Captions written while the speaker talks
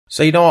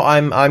So you know what,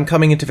 I'm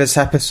coming into this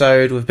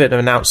episode with a bit of an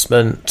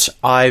announcement.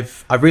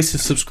 I've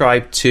recently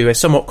subscribed to a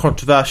somewhat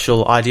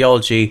controversial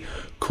ideology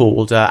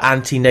called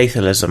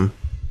anti-Nathalism.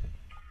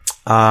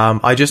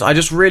 I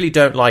just really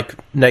don't like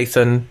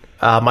Nathan.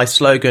 My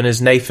slogan is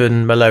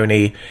Nathan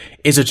Maloney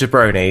is a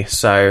jabroni.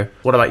 So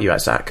what about you,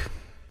 Isaac?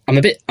 I'm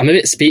a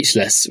bit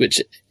speechless, which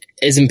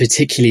isn't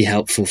particularly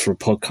helpful for a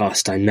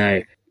podcast, I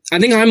know. I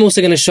think I'm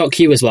also going to shock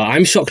you as well.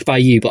 I'm shocked by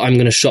you, but I'm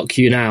going to shock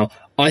you now.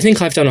 I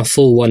think I've done a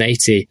full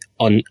 180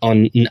 on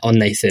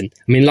Nathan.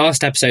 I mean,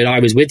 last episode I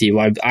was with you.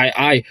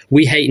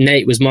 We hate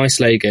Nate was my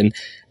slogan.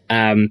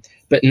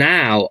 But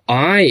now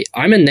I'm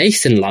a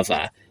Nathan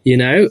lover, you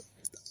know?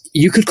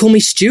 You could call me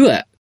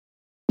Stuart.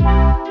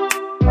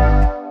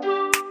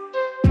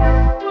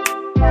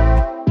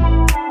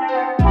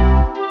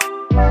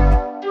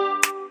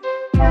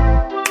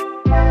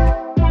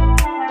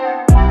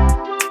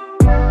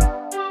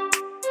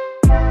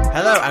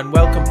 Hello and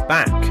welcome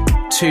back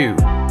to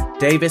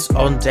Davis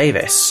on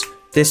Davis.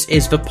 This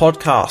is the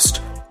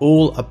podcast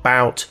all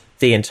about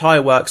the entire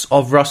works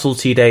of Russell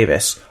T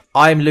Davies.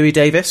 I'm Louis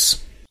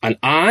Davis. And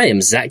I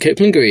am Zach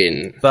Copeland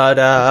Green.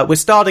 But we're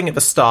starting at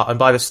the start, and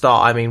by the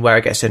start I mean where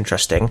it gets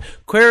interesting.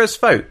 Queer as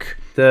Folk,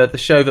 the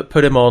show that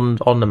put him on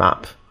the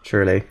map,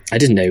 truly. I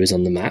didn't know he was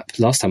on the map.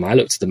 Last time I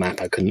looked at the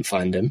map, I couldn't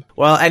find him.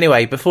 Well,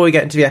 anyway, before we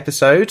get into the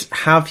episode,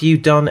 have you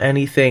done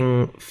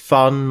anything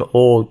fun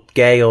or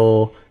gay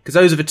or... Because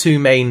those are the two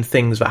main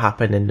things that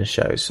happen in the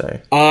show,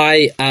 so...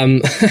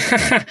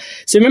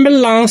 So remember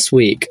last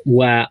week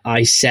where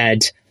I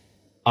said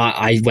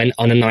I went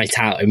on a night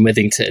out in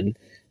Withington?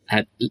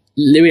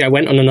 Louis, I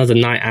went on another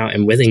night out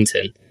in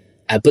Withington,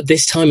 but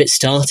this time it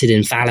started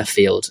in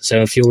Fallowfield.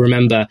 So if you'll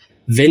remember,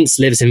 Vince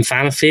lives in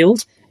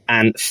Fallowfield,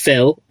 and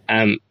Phil,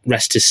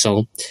 rest his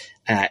soul,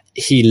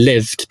 he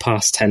lived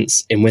past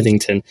tense in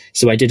Withington.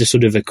 So I did a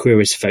sort of a Queer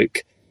as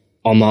Folk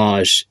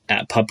homage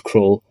pub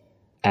crawl,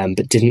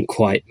 but didn't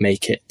quite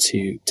make it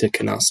to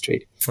Canal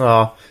Street.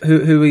 Oh,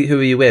 who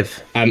are you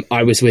with?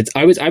 I was with.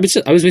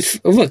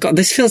 Oh my God,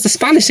 this feels the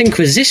Spanish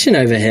Inquisition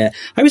over here.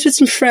 I was with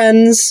some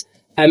friends.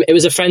 It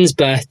was a friend's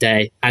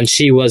birthday, and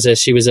she went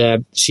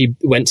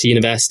to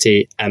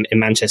university in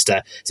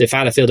Manchester. So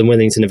Fallowfield and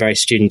Withington are very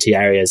studenty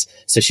areas.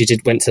 So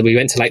we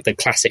went to like the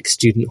classic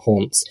student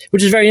haunts,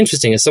 which is very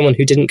interesting as someone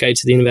who didn't go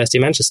to the University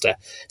of Manchester,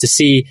 to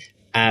see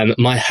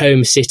my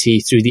home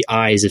city through the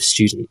eyes of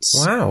students.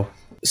 Wow.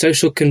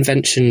 Social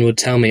convention would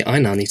tell me I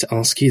now need to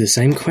ask you the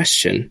same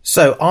question.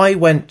 So I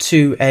went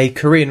to a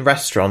Korean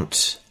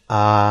restaurant,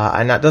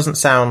 and that doesn't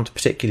sound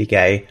particularly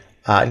gay.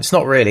 It's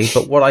not really,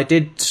 but what I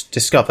did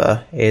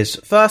discover is,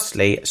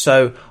 firstly,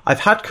 so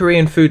I've had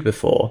Korean food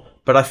before,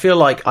 but I feel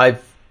like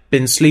I've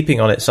been sleeping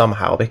on it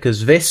somehow,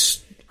 because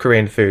this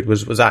Korean food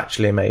was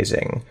actually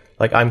amazing.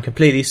 Like, I'm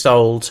completely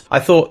sold. I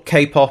thought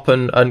K-pop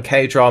and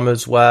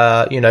K-dramas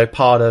were,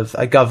 part of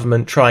a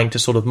government trying to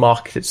sort of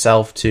market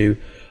itself to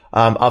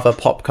other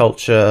pop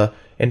culture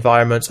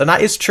environments, and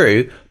that is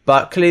true,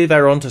 but clearly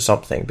they're onto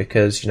something,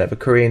 because, the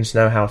Koreans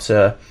know how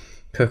to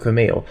cook a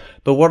meal.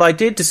 But what I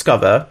did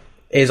discover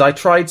is I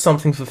tried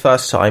something for the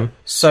first time,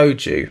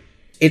 soju.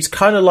 It's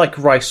kind of like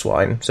rice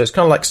wine, so it's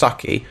kind of like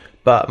sake,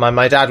 but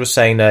my dad was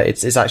saying that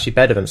it's actually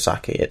better than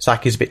sake.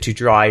 Sake is a bit too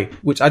dry,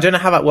 which I don't know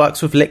how that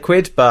works with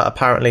liquid, but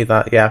apparently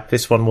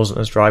this one wasn't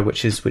as dry,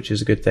 which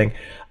is a good thing.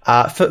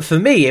 For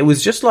me, it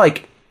was just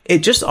like, it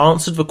just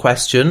answered the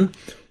question,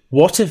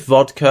 what if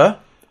vodka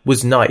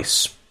was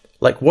nice?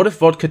 Like, what if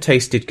vodka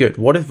tasted good?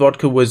 What if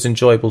vodka was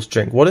enjoyable to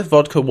drink? What if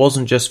vodka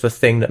wasn't just the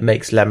thing that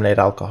makes lemonade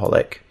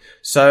alcoholic?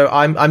 So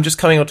I'm just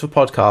coming onto a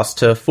podcast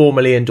to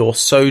formally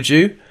endorse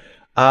soju.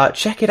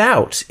 Check it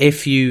out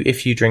if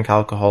you drink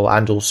alcohol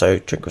and also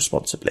drink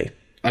responsibly.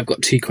 I've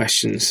got two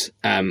questions.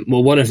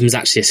 Well, one of them is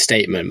actually a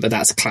statement, but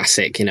that's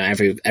classic.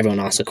 Everyone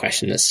asks a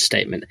question that's a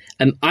statement.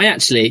 I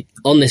actually,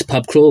 on this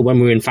pub crawl when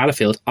we were in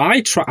Fallowfield,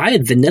 I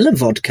had vanilla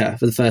vodka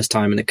for the first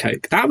time in a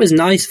Coke. That was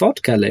nice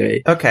vodka,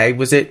 Louis. Okay,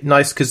 was it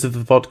nice because of the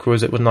vodka, or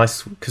was it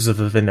nice because of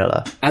the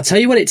vanilla? I'll tell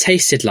you what it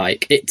tasted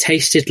like. It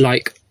tasted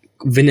like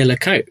vanilla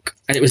Coke,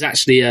 and it was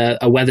actually a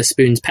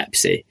Wetherspoons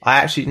Pepsi.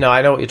 I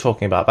know what you're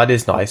talking about. That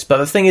is nice, but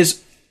the thing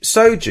is,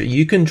 soju,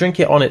 you can drink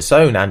it on its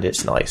own and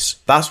it's nice.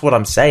 That's what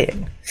I'm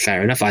saying.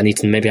 Fair enough. I need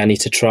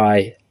to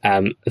try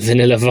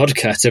vanilla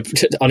vodka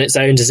on its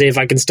own to see if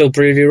I can still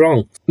prove you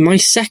wrong. My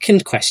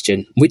second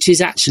question, which is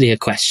actually a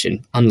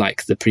question,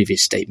 unlike the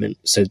previous statement,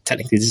 so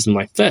technically this is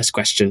my first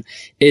question,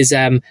 is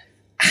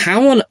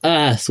how on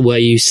earth were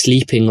you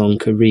sleeping on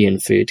Korean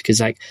food?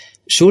 Because,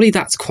 surely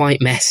that's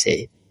quite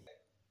messy.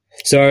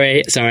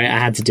 Sorry, I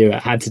had to do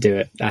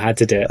it.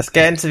 Let's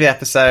get into the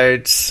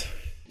episodes.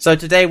 So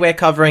today we're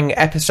covering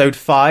episode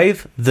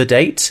 5, The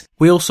Date.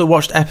 We also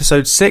watched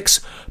episode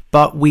 6,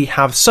 but we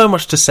have so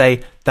much to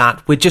say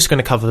that we're just going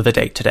to cover The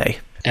Date today.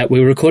 We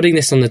were recording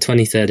this on the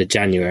 23rd of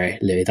January,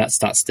 Louis.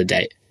 That's the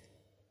date.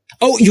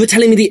 Oh, you were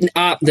telling me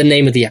the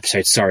name of the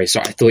episode. Sorry.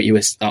 I thought you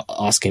were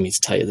asking me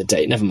to tell you the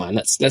date. Never mind.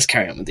 Let's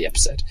carry on with the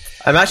episode.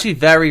 I'm actually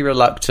very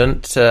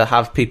reluctant to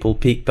have people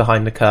peek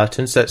behind the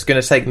curtain, so it's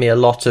going to take me a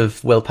lot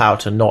of willpower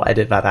to not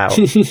edit that out.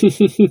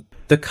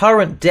 the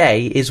current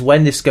day is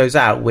when this goes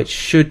out, which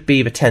should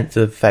be the 10th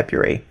of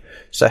February.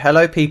 So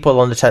hello, people,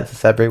 on the 10th of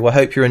February. We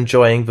hope you're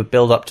enjoying the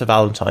build-up to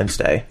Valentine's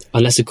Day.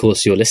 Unless, of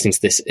course, you're listening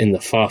to this in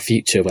the far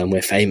future when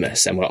we're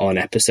famous and we're on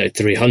episode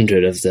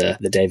 300 of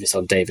the Davis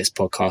on Davis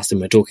podcast, and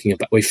we're talking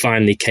about, we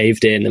finally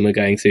caved in and we're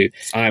going through,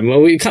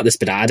 well, we cut this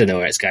bit out, I don't know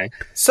where it's going.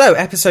 So,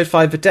 episode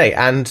 5 of the day,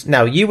 and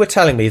now you were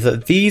telling me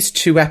that these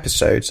 2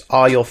 episodes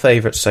are your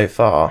favourites so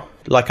far.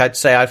 Like I'd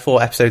say, I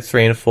thought episode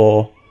 3 and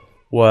 4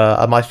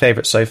 are my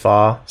favourites so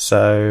far,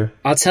 so...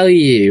 I'll tell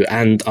you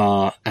and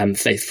our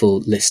faithful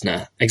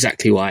listener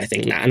exactly why I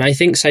think that. And I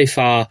think so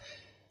far,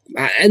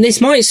 and this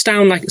might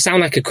sound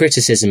like a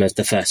criticism of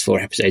the first 4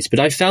 episodes,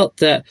 but I felt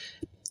that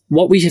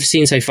what we have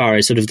seen so far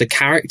is sort of the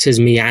characters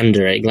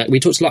meandering. Like, we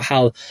talked a lot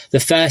how the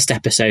first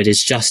episode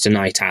is just a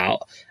night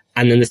out,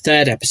 and then the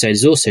third episode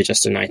is also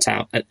just a night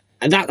out.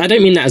 And that, I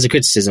don't mean that as a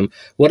criticism.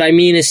 What I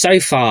mean is, so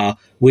far,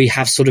 we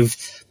have sort of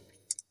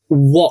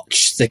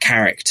watch the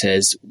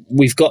characters.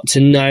 We've got to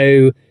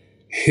know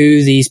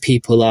who these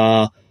people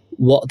are,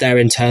 what their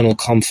internal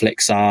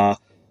conflicts are,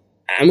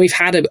 and we've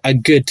had a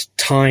good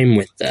time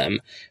with them.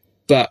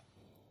 But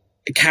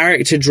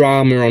character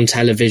drama on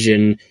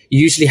television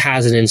usually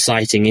has an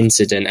inciting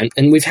incident,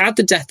 and we've had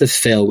the death of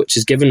Phil, which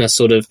has given us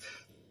sort of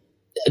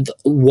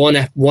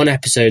one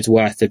episode's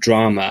worth of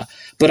drama.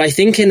 But I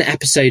think in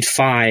episode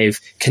 5,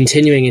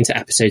 continuing into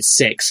episode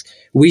 6,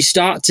 we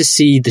start to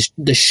see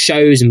the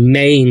show's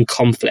main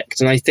conflict.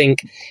 And I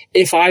think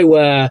if I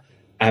were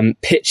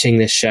pitching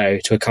this show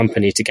to a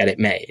company to get it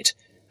made,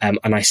 and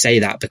I say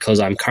that because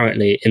I'm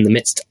currently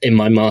in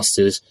my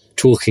master's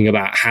talking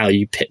about how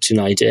you pitch an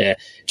idea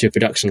to a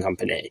production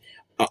company,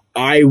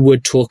 I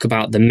would talk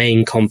about the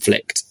main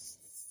conflict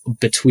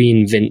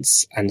between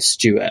Vince and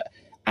Stuart,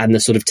 and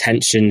the sort of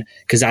tension,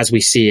 because as we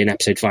see in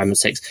episode 5 and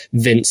 6,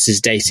 Vince's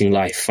dating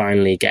life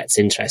finally gets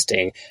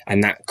interesting,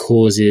 and that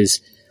causes,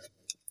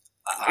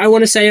 I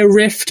want to say, a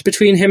rift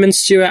between him and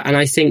Stuart. And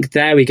I think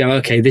there we go,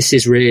 okay, this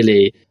is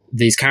really,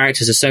 these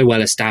characters are so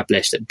well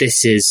established that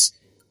this is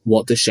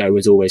what the show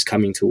was always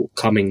coming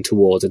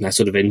towards, and I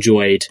sort of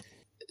enjoyed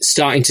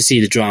starting to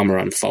see the drama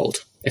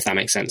unfold, if that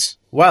makes sense.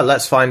 Well,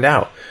 let's find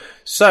out.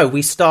 So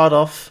we start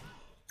off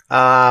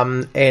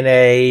in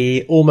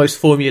a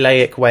almost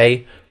formulaic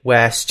way,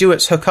 where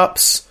Stuart's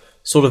hookups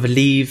sort of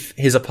leave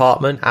his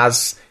apartment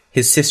as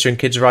his sister and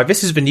kids arrive.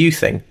 This is the new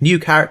thing. New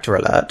character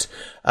alert.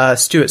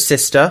 Stuart's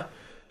sister,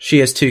 she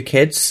has 2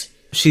 kids.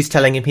 She's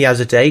telling him he has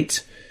a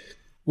date.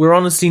 We're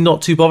honestly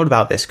not too bothered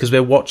about this because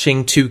we're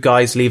watching 2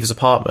 guys leave his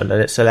apartment and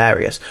it's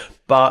hilarious.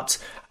 But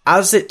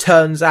as it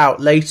turns out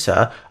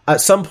later, at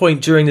some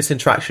point during this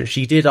interaction,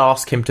 she did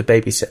ask him to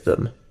babysit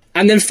them.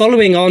 And then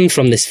following on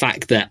from this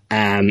fact that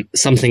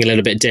something a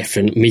little bit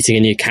different, meeting a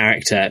new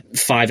character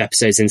 5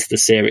 episodes into the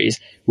series,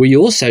 we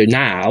also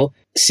now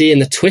see in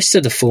the twist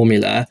of the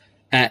formula,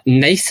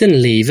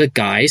 Nathan leave a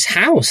guy's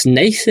house.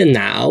 Nathan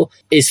now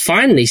is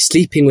finally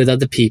sleeping with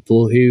other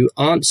people who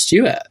aren't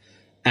Stuart.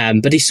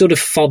 But he sort of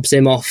fobs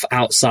him off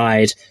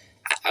outside.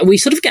 We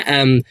sort of get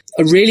a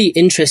really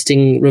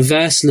interesting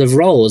reversal of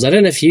roles. I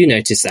don't know if you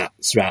noticed that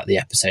throughout the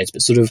episodes,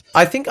 but sort of...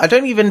 I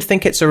don't even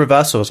think it's a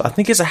reversal. I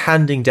think it's a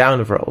handing down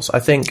of roles.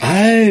 I think,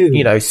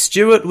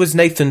 Stuart was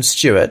Nathan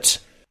Stewart,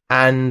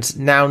 and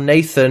now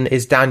Nathan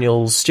is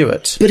Daniel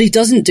Stewart. But he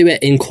doesn't do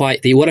it in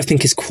quite what I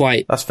think is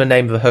quite... That's the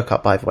name of the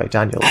hookup, by the way,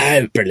 Daniel.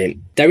 Oh, brilliant.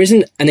 There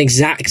isn't an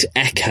exact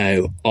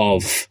echo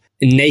of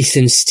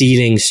Nathan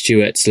stealing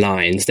Stuart's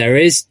lines. There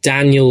is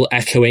Daniel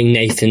echoing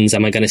Nathan's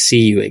 "Am I going to see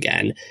you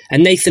again?"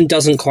 And Nathan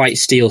doesn't quite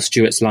steal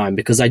Stuart's line,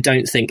 because I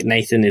don't think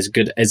Nathan is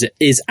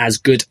as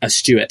good a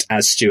Stuart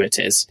as Stuart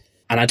is.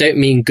 And I don't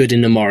mean good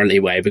in a morally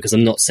way, because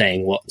I'm not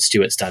saying what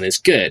Stuart's done is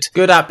good.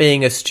 Good at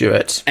being a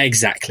Stuart.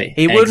 Exactly.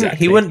 He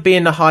wouldn't be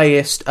in the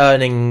highest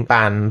earning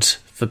band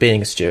for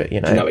being a Stuart,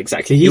 No,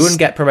 exactly. He wouldn't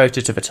get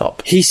promoted to the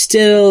top. He's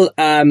still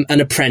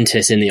an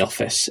apprentice in the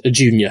office, a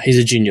junior. He's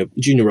a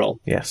junior role.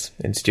 Yes,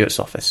 in Stuart's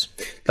office.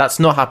 That's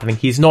not happening.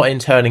 He's not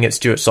interning at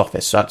Stuart's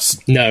office.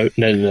 That's No.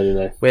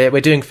 We're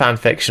doing fan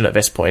fiction at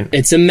this point.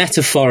 It's a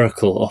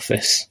metaphorical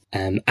office.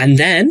 And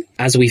then,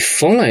 as we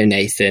follow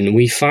Nathan,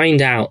 we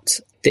find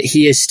out that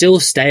he is still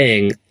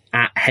staying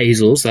at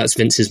Hazel's, that's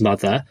Vince's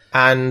mother.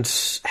 And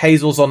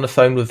Hazel's on the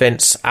phone with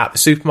Vince at the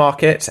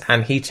supermarket,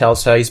 and he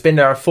tells her he's been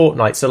there a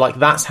fortnight. So,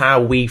 that's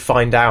how we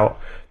find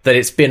out that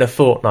it's been a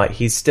fortnight.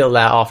 He's still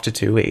there after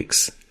 2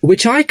 weeks.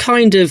 Which I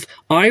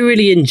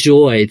really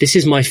enjoy. This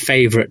is my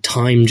favourite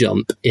time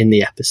jump in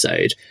the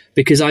episode,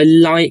 because I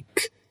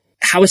like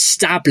how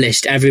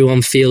established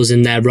everyone feels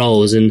in their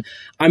roles. And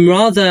I'm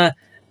rather,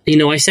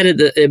 I said at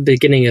the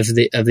beginning of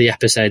the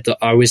episode that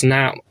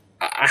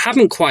I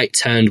haven't quite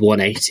turned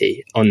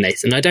 180 on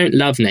Nathan. I don't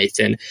love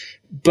Nathan,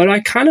 but I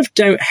kind of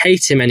don't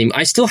hate him anymore.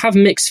 I still have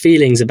mixed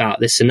feelings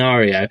about this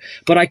scenario,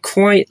 but I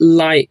quite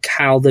like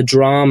how the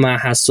drama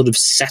has sort of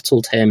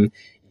settled him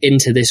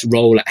into this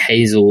role at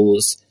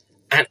Hazel's.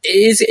 And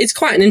it's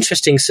quite an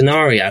interesting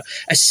scenario,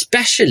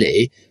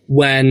 especially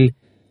when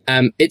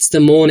it's the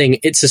morning,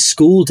 it's a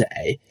school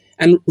day,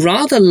 and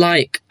rather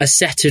like a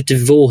set of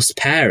divorced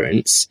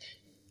parents,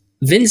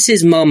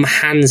 Vince's mum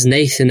hands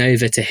Nathan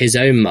over to his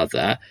own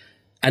mother,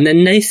 and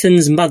then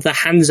Nathan's mother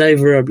hands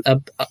over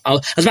I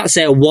was about to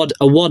say a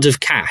wad of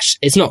cash.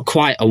 It's not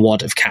quite a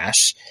wad of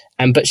cash,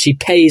 but she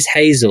pays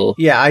Hazel.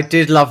 Yeah, I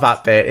did love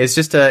that bit. It's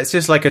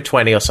just like a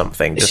 20 or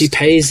something. She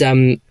pays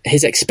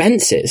his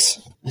expenses.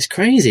 It's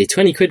crazy.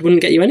 20 quid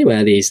wouldn't get you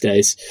anywhere these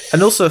days.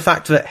 And also the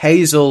fact that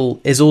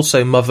Hazel is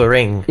also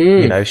mothering.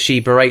 You know,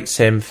 she berates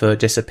him for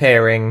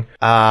disappearing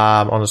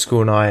on a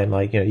school night, and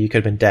like, you know, you could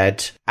have been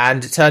dead.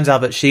 And it turns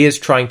out that she is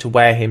trying to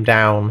wear him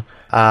down,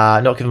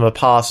 not give him a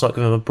pass, not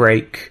give him a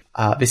break.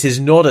 This is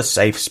not a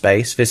safe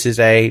space. This is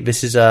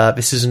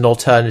an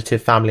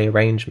alternative family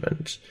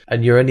arrangement.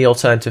 And you're in the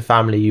alternative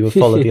family, you will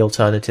follow the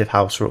alternative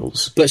house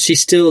rules. But she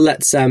still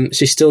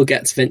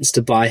gets Vince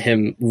to buy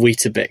him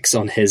Weetabix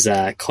on his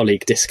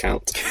colleague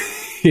discount.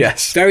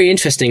 Yes. Very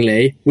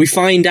interestingly, we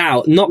find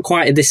out, not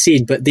quite in this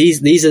scene, but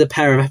these are the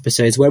pair of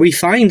episodes where we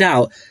find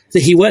out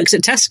that he works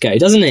at Tesco,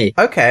 doesn't he?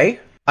 Okay.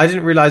 I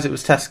didn't realise it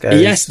was Tesco.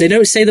 Yes, they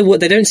don't say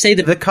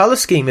the colour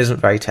scheme isn't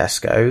very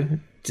Tesco.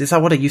 Is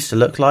that what it used to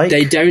look like?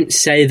 They don't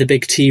say the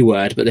big T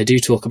word, but they do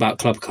talk about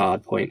club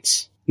card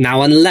points.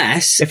 Now,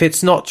 unless... If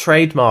it's not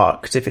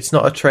trademarked, if it's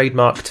not a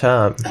trademark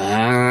term.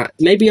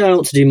 Maybe I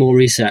ought to do more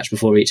research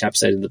before each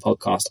episode of the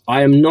podcast.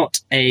 I am not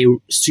a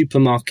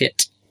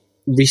supermarket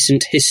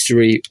recent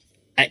history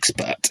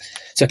expert,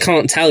 so I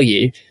can't tell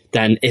you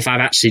then if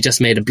I've actually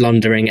just made a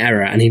blundering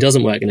error and he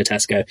doesn't work in a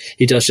Tesco,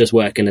 he does just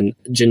work in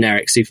a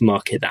generic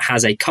supermarket that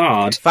has a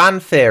card.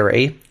 Fan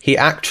theory, he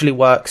actually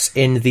works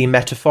in the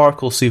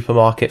Metaphorical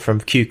supermarket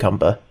from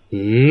Cucumber.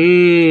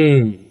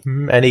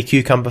 Any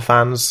Cucumber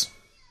fans?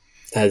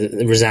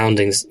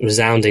 Resounding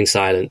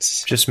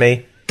silence. Just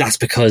me? That's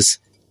because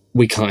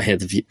we can't hear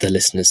the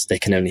listeners, they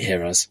can only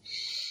hear us.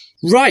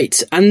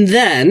 Right, and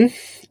then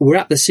we're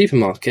at the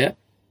supermarket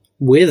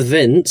with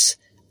Vince,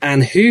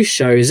 and who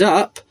shows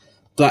up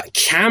but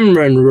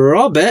Cameron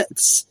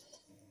Roberts?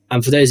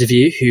 And for those of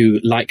you who,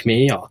 like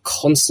me, are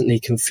constantly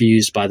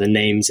confused by the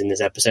names in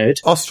this episode...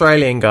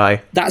 Australian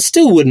guy. That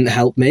still wouldn't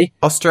help me.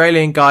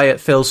 Australian guy at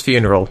Phil's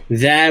funeral.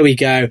 There we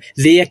go.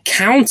 The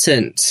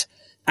accountant.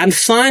 And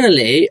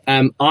finally,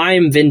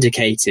 I'm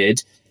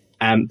vindicated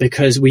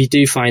because we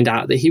do find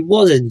out that he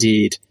was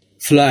indeed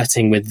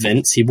flirting with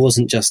Vince. He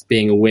wasn't just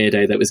being a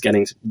weirdo that was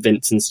getting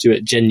Vince and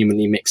Stuart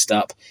genuinely mixed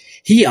up.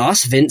 He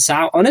asked Vince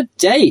out on a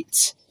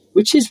date,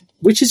 which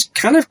is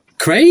kind of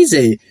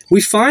crazy.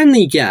 We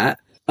finally get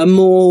a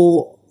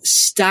more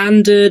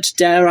standard,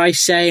 dare I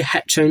say,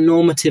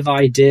 heteronormative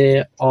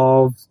idea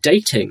of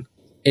dating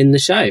in the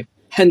show.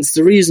 Hence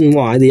the reason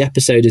why the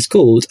episode is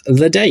called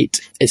The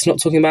Date. It's not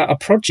talking about a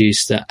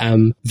produce that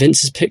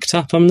Vince has picked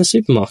up on the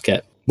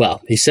supermarket.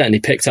 Well, he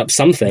certainly picked up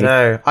something.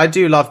 No, I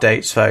do love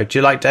dates, though. Do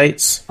you like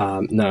dates?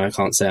 No, I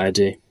can't say I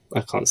do.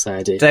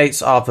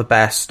 Dates are the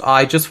best.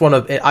 I just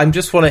want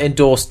to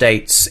endorse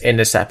dates in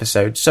this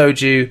episode.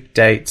 Soju,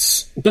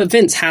 dates. But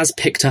Vince has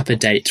picked up a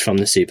date from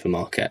the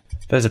supermarket.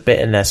 There's a bit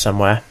in there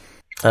somewhere.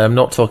 I'm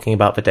not talking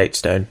about the date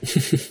stone.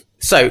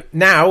 So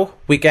now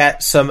we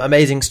get some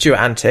amazing Stuart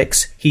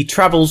antics. He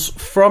travels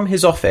from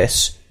his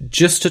office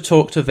just to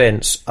talk to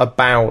Vince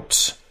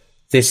about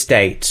this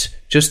date.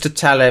 Just to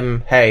tell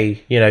him,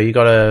 hey, you know, you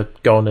got to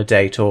go on a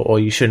date, or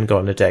you shouldn't go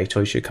on a date, or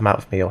you should come out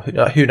with me, or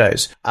who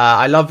knows.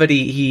 I love that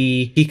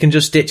he can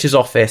just ditch his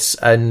office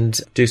and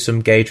do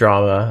some gay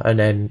drama, and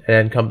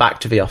then come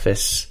back to the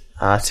office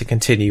to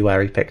continue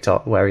where he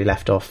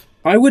left off.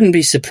 I wouldn't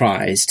be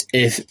surprised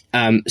if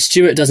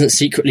Stuart doesn't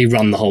secretly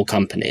run the whole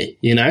company,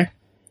 you know?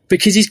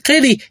 Because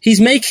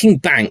he's making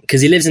bank because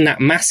he lives in that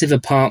massive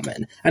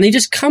apartment, and he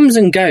just comes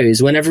and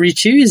goes whenever he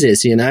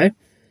chooses, you know?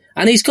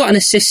 And he's got an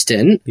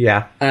assistant,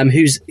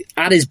 who's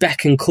at his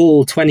beck and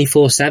call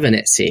 24/7.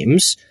 It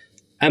seems.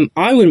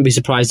 I wouldn't be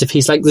surprised if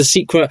he's like the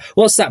secret.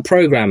 What's that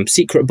program?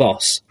 Secret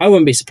Boss. I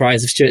wouldn't be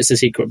surprised if Stuart's the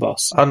secret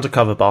boss.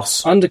 Undercover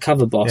boss.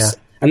 Yeah.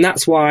 And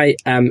that's why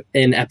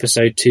in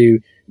episode 2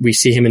 we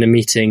see him in a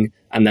meeting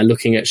and they're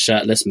looking at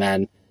shirtless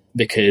men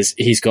because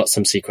he's got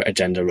some secret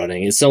agenda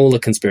running. It's all a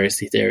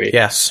conspiracy theory.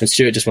 Yes. And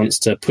Stuart just wants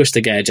to push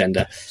the gay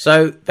agenda.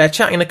 So they're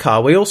chatting in the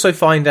car. We also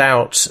find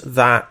out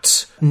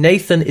that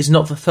Nathan is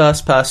not the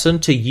first person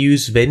to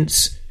use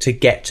Vince to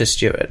get to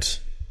Stuart.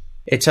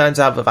 It turns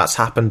out that that's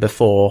happened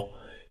before.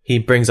 He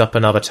brings up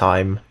another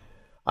time.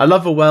 I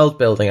love the world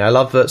building. I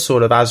love that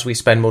sort of as we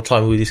spend more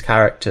time with these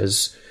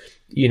characters,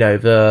 you know,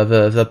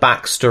 the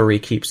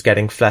backstory keeps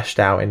getting fleshed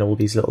out in all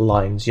these little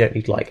lines. You don't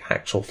need like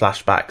actual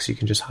flashbacks. You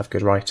can just have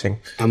good writing.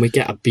 And we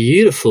get a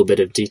beautiful bit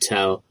of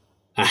detail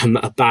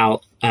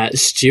about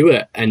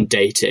Stuart and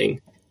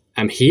dating.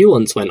 He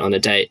once went on a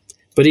date,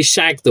 but he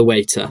shagged the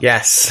waiter.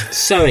 Yes.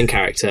 So in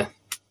character.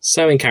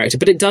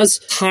 But it does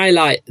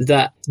highlight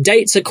that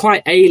dates are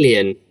quite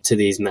alien to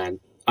these men.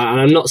 And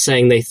I'm not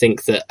saying they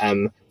think that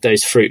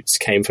those fruits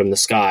came from the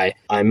sky.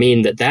 I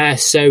mean that they're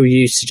so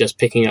used to just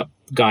picking up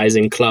guys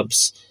in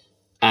clubs,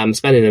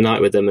 spending the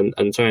night with them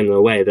and throwing them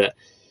away, that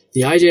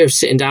the idea of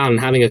sitting down and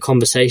having a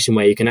conversation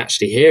where you can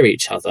actually hear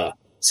each other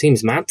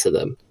seems mad to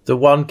them. The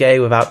one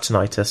gay without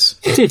tinnitus.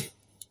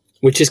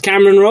 which is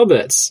Cameron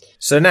Roberts.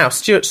 So now,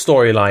 Stuart's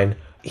storyline.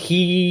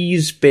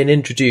 He's been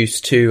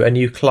introduced to a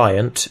new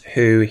client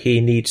who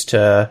he needs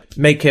to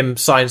make him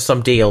sign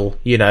some deal.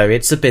 You know,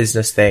 it's a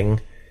business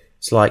thing.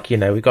 It's like, you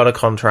know, we got a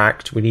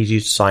contract, we need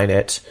you to sign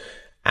it.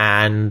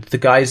 And the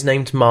guy's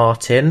named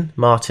Martin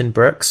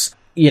Brooks.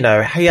 You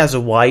know, he has a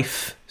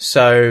wife,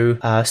 so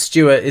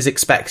Stuart is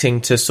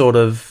expecting to sort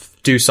of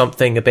do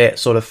something a bit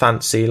sort of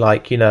fancy,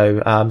 like, you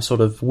know,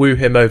 sort of woo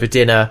him over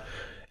dinner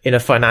in a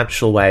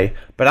financial way.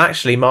 But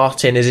actually,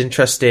 Martin is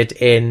interested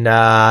in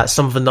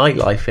some of the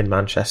nightlife in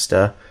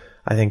Manchester,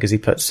 I think, as he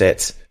puts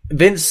it.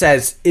 Vince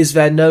says, is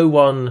there no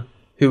one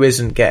who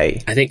isn't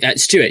gay? I think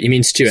Stuart. You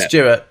mean Stuart?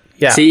 Stuart,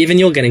 yeah. See, even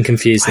you're getting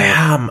confused now.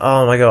 I am.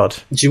 Oh, my God.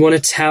 Do you want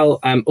to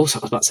tell... also,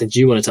 I was about to say, do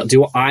you want to tell...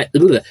 Do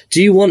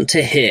you want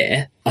to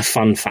hear a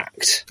fun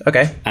fact?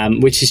 Okay.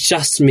 Which is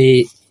just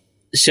me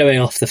showing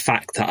off the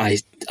fact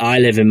that I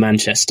live in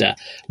Manchester.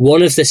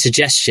 One of the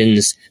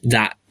suggestions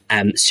that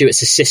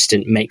Stuart's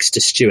assistant makes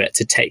to Stuart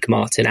to take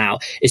Martin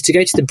out is to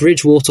go to the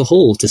Bridgewater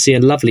Hall to see a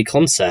lovely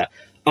concert.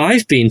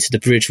 I've been to the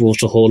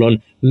Bridgewater Hall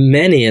on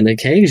many an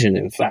occasion,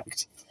 in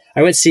fact.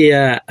 I went to see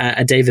a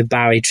David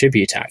Bowie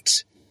tribute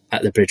act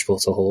at the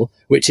Bridgewater Hall,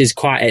 which is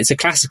it's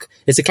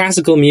a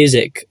classical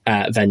music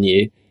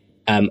venue,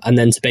 and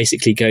then to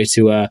basically go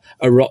to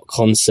a rock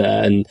concert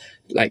and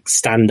like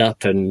stand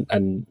up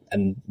and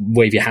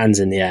wave your hands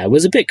in the air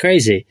was a bit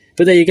crazy.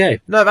 But there you go.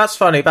 No, that's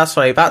funny.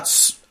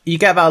 You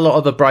get that a lot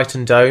of the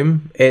Brighton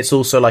Dome. It's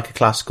also like a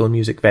classical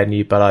music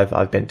venue, but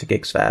I've been to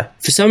gigs there.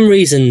 For some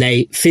reason,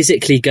 they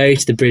physically go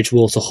to the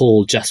Bridgewater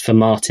Hall just for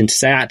Martin to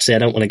say, actually, I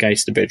don't want to go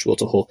to the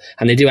Bridgewater Hall.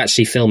 And they do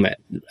actually film it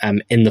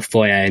in the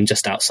foyer and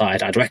just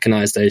outside. I'd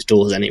recognise those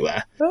doors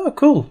anywhere. Oh,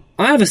 cool.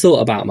 I have a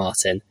thought about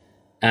Martin,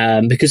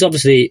 because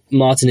obviously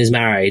Martin is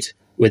married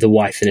with a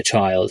wife and a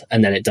child,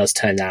 and then it does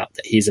turn out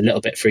that he's a little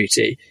bit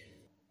fruity.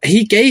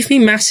 He gave me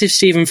massive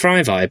Stephen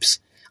Fry vibes.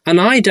 And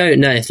I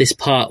don't know if this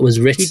part was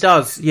written. He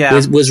does, yeah.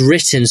 Was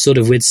written sort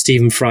of with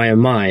Stephen Fry in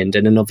mind,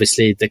 and then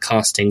obviously the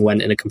casting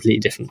went in a completely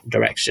different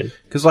direction.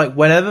 Because, like,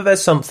 whenever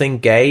there's something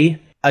gay,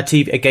 a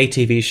gay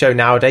TV show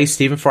nowadays,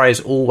 Stephen Fry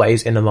is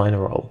always in a minor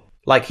role.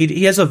 Like,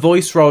 he has a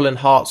voice role in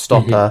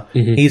Heartstopper.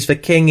 Mm-hmm. He's the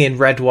king in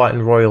Red, White,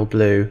 and Royal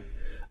Blue.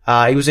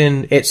 He was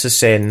in It's a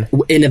Sin.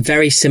 In a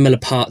very similar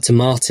part to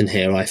Martin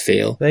here, I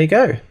feel. There you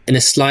go. In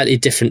a slightly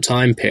different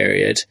time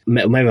period.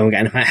 Maybe I'm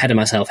getting ahead of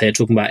myself here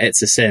talking about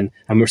It's a Sin,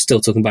 and we're still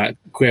talking about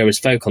Queer as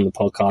Folk on the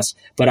podcast,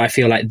 but I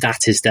feel like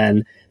that is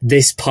then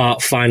this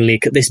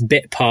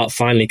bit part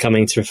finally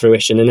coming to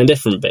fruition in a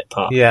different bit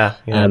part. Yeah.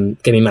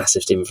 Give me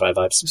massive Stephen Fry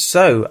vibes.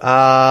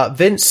 So,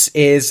 Vince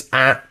is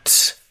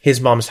at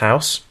his mum's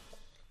house,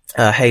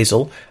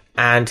 Hazel,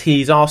 and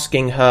he's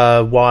asking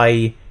her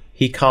why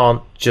he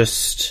can't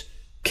just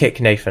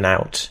kick Nathan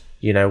out.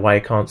 You know, why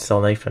he can't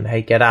tell Nathan,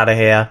 hey, get out of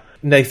here.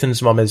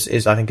 Nathan's mum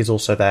is I think is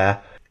also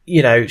there.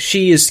 You know,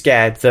 she is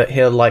scared that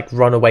he'll like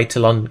run away to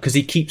London because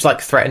he keeps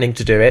like threatening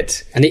to do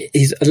it. And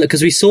he's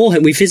because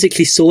we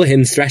physically saw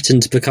him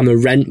threaten to become a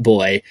rent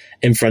boy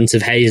in front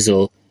of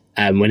Hazel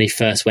when he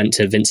first went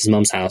to Vince's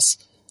mum's house.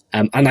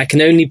 And I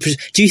can only...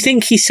 Do you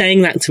think he's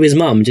saying that to his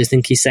mum? Do you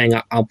think he's saying,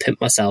 I'll pimp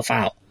myself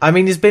out? I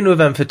mean, he's been with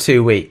them for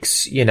 2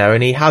 weeks, you know,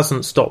 and he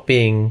hasn't stopped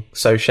being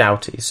so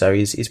shouty, so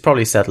he's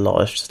probably said a lot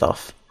of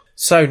stuff.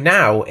 So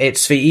now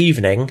it's the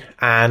evening,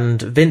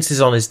 and Vince is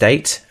on his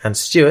date, and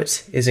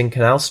Stuart is in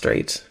Canal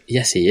Street.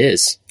 Yes, he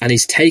is. And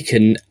he's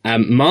taken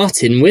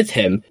Martin with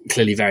him,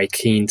 clearly very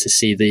keen to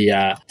see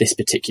this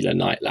particular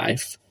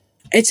nightlife.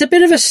 It's a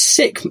bit of a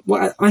sick...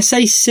 Well, I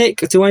say sick.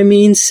 Do I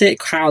mean sick?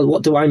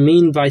 What do I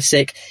mean by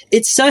sick?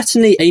 It's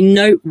certainly a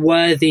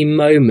noteworthy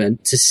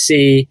moment to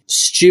see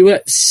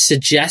Stuart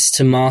suggest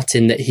to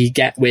Martin that he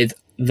get with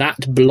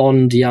that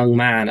blonde young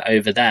man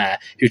over there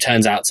who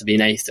turns out to be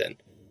Nathan.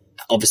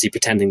 Obviously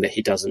pretending that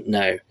he doesn't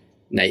know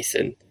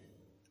Nathan.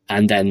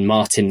 And then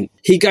Martin...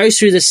 He goes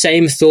through the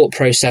same thought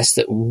process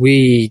that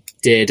we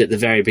did at the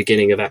very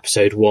beginning of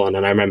episode 1.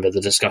 And I remember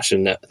the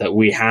discussion that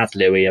we had,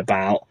 Louis,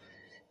 about...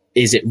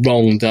 Is it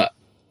wrong that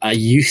a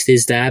youth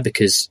is there?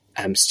 Because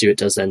Stuart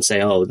does then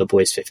say, oh, the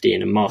boy's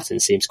 15, and Martin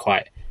seems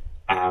quite...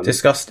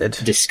 Disgusted.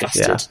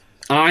 Yeah.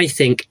 I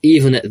think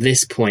even at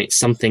this point,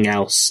 something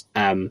else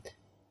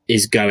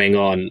is going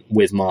on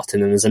with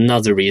Martin, and there's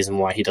another reason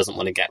why he doesn't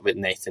want to get with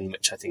Nathan,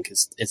 which I think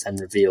is then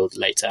revealed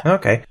later.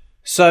 Okay.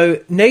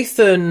 So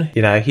Nathan,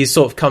 you know, he's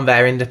sort of come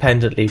there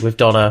independently with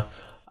Donna,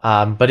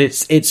 but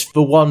it's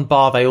the one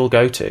bar they all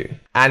go to.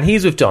 And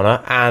he's with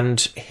Donna, and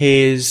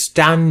his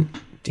Daniel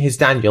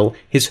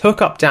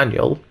hookup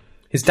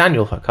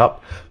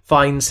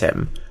finds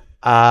him,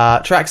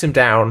 tracks him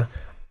down,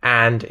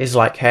 and is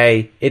like,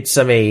 hey, it's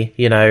me,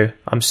 you know,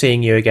 I'm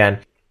seeing you again.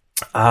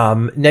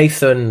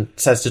 Nathan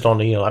says to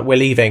Donna, you know, like, we're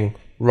leaving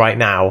right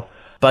now.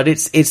 But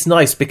it's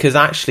nice because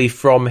actually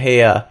from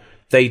here,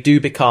 they do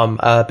become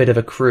a bit of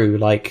a crew.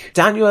 Like,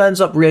 Daniel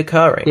ends up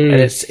reoccurring, and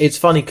it's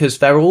funny because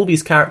there are all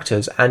these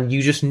characters, and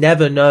you just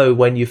never know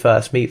when you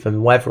first meet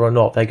them whether or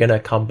not they're going to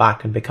come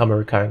back and become a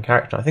recurring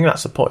character. I think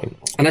that's the point.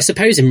 And I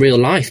suppose in real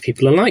life,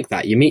 people are like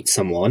that. You meet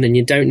someone, and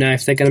you don't know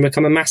if they're going to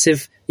become a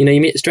massive... You know,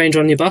 you meet a stranger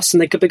on your bus,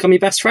 and they could become your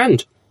best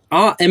friend.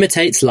 Art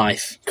imitates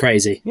life.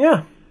 Crazy.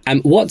 Yeah.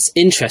 What's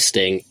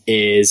interesting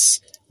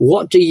is,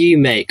 what do you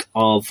make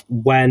of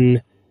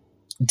when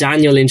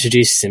Daniel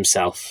introduces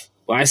himself?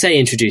 Well, I say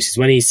introduces,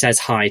 when he says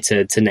hi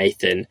to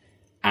Nathan,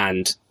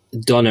 and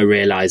Donna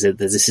realises that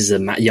this is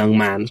a young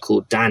man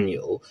called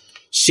Daniel,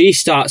 she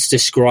starts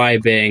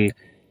describing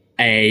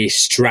a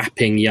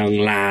strapping young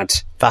lad.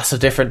 That's a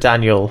different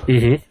Daniel.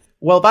 Mm-hmm.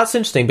 Well, that's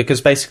interesting,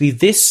 because basically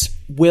this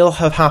will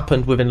have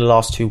happened within the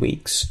last 2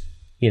 weeks,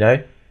 you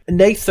know?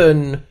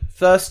 Nathan,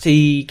 first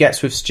he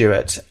gets with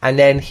Stuart, and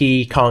then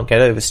he can't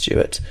get over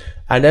Stuart.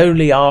 And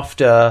only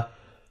after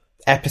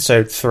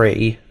episode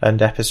 3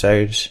 and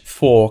episode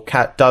 4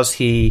 does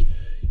he,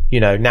 you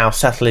know, now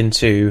settle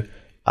into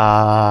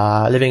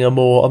living a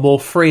more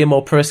free and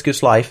more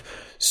promiscuous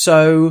life.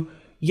 So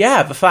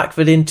yeah, the fact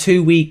that in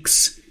 2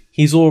 weeks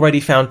he's already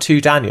found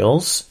 2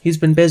 Daniels, he's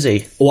been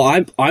busy.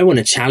 Well, I want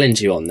to challenge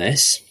you on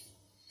this.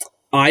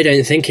 I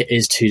don't think it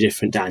is 2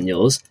 different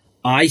Daniels.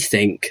 I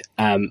think,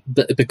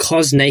 but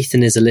because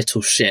Nathan is a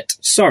little shit,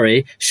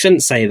 sorry,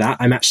 shouldn't say that.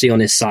 I'm actually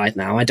on his side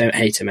now. I don't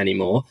hate him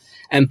anymore.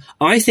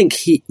 I think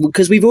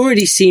because we've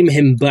already seen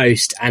him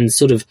boast and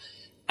sort of,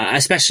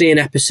 especially in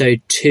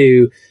episode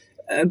 2,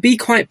 be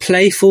quite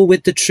playful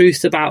with the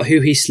truth about who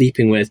he's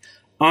sleeping with.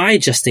 I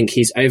just think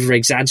he's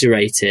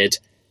over-exaggerated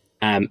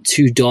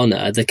to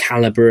Donna the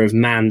caliber of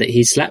man that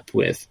he slept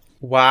with.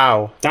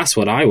 Wow. That's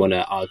what I want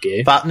to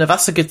argue. No,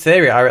 that's a good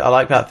theory. I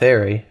like that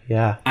theory,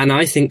 yeah. And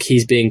I think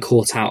he's being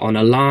caught out on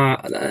a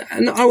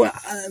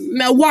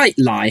white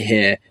lie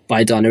here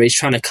by Donna. He's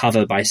trying to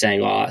cover by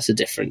saying, oh, that's a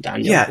different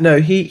Daniel. Yeah, no,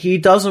 he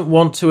doesn't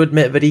want to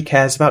admit that he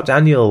cares about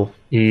Daniel.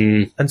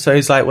 And so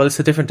he's like, well,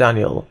 it's a different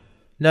Daniel.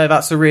 No,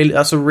 that's a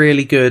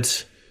really good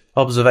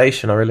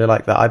observation. I really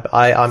like that.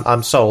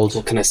 I'm sold.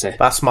 What can I say?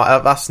 That's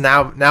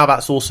now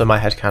that's also my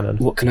headcanon.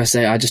 What can I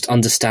say? I just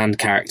understand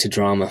character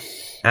drama.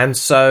 And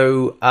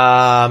so,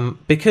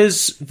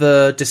 because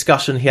the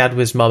discussion he had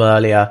with his mum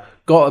earlier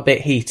got a bit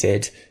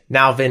heated,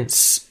 now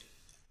Vince,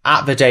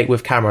 at the date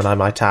with Cameron, I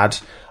might add,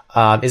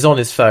 is on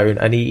his phone,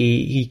 and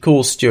he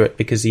calls Stuart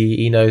because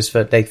he knows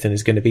that Nathan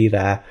is going to be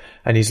there,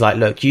 and he's like,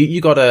 look, you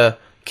got to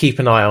keep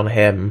an eye on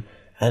him.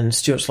 And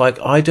Stuart's like,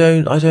 I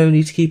don't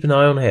need to keep an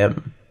eye on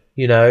him,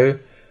 you know?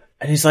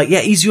 And he's like,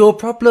 yeah, he's your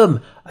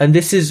problem. And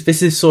this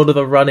is sort of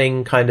a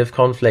running kind of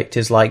conflict,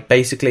 is like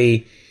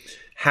basically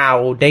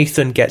how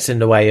Nathan gets in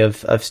the way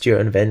of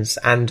Stuart and Vince,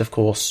 and of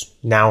course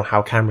now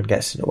how Cameron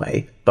gets in the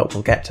way, but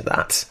we'll get to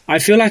that. I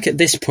feel like at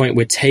this point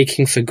we're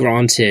taking for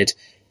granted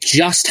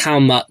just how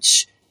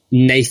much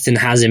Nathan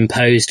has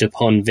imposed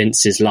upon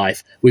Vince's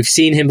life. We've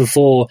seen him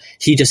before,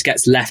 he just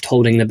gets left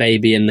holding the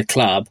baby in the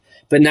club,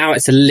 but now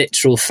it's a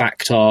literal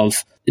fact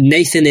of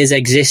Nathan is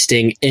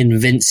existing in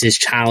Vince's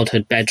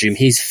childhood bedroom.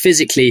 He's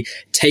physically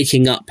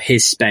taking up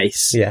his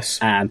space. Yes.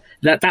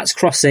 That's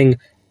crossing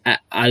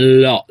a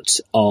lot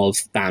of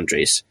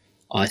boundaries,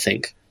 I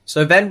think.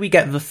 So then we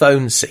get the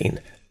phone scene,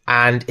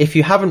 and if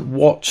you haven't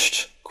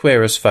watched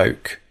Queer as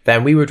Folk,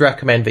 then we would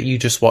recommend that you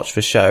just watch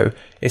the show,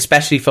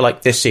 especially for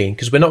like this scene,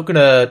 because we're not going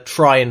to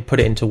try and put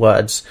it into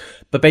words.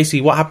 But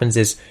basically what happens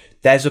is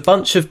there's a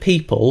bunch of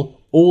people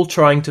all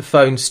trying to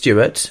phone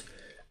Stuart,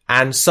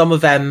 and some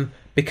of them,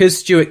 because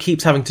Stuart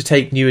keeps having to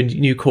take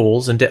new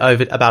calls and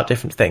about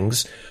different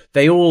things,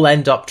 they all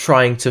end up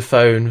trying to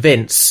phone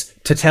Vince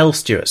to tell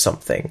Stuart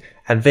something.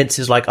 And Vince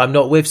is like, I'm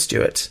not with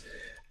Stuart.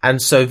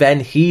 And so then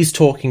he's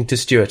talking to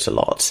Stuart a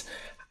lot.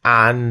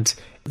 And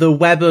the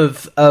web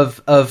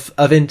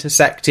of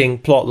intersecting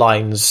plot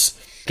lines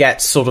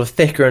gets sort of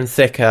thicker and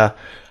thicker.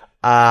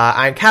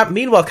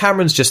 Meanwhile,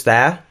 Cameron's just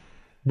there,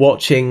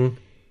 watching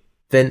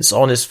Vince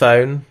on his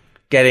phone,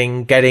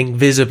 getting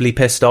visibly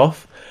pissed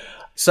off.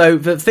 So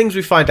the things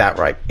we find out,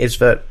 right, is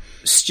that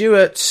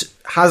Stuart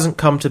hasn't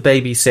come to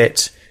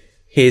babysit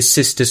his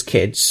sister's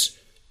kids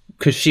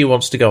because she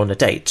wants to go on a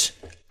date.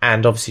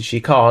 And obviously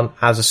she can't,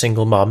 as a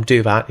single mum,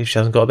 do that if she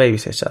hasn't got a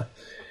babysitter.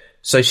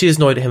 So she's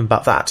annoyed at him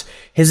about that.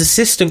 His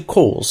assistant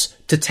calls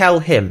to tell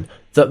him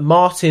that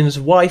Martin's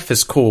wife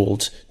has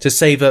called to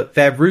say that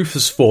their roof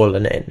has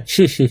fallen in.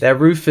 Their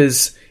roof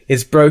is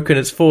broken,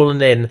 it's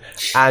fallen in.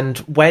 And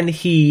when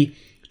he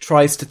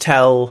tries to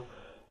tell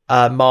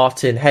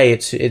Martin, hey,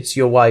 it's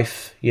your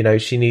wife, you know,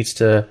 she needs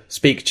to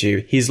speak to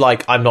you, he's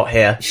like, I'm not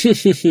here.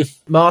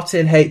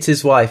 Martin hates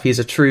his wife. He's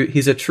a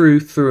true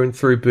through and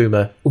through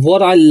boomer.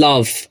 What I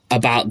love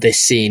about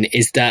this scene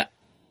is that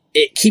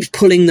it keeps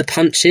pulling the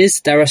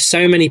punches. There are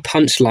so many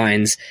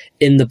punchlines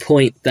in the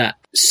point that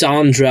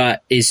Sandra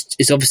is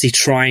obviously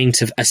trying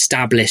to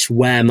establish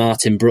where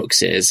Martin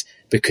Brooks is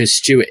because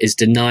Stuart is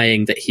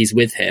denying that he's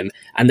with him.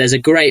 And there's a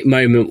great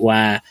moment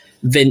where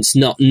Vince,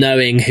 not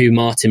knowing who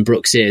Martin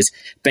Brooks is,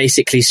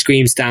 basically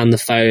screams down the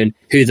phone,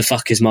 "Who the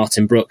fuck is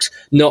Martin Brooks?"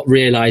 Not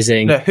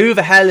realising... No, who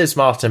the hell is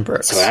Martin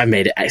Brooks? Sorry, I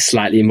made it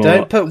slightly more...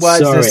 Don't put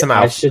words in his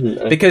mouth. I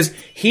shouldn't. Because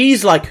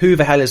he's like, who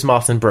the hell is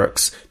Martin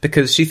Brooks?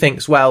 Because she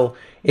thinks, well,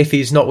 if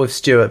he's not with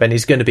Stuart, then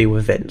he's going to be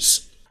with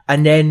Vince.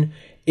 And then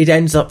it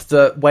ends up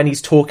that when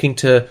he's talking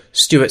to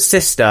Stuart's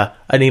sister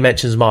and he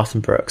mentions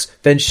Martin Brooks,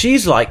 then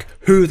she's like,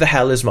 who the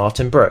hell is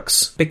Martin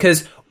Brooks?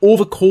 Because all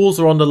the calls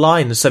are on the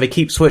line, so they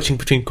keep switching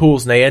between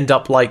calls, and they end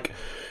up like,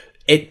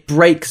 it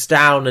breaks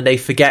down and they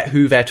forget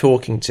who they're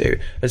talking to.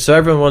 And so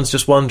everyone's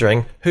just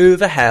wondering, who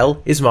the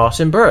hell is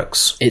Martin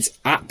Brooks? It's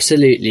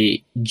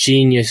absolutely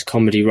genius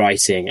comedy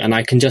writing, and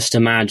I can just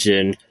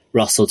imagine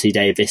Russell T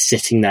Davies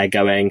sitting there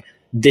going,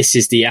 this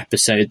is the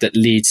episode that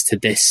leads to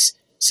this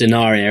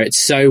scenario. It's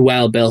so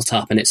well built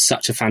up and it's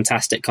such a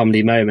fantastic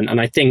comedy moment. And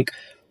I think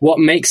what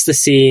makes the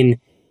scene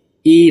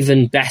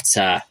even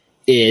better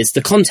is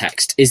the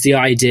context, is the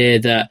idea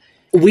that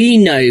we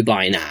know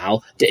by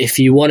now that if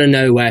you want to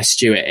know where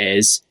Stuart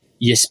is,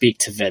 you speak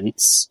to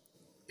Vince,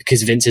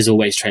 because Vince is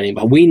always training.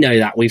 But we know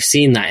that. We've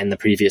seen that in the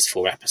previous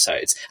 4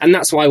 episodes. And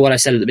that's why what I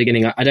said at the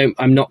beginning,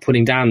 I'm not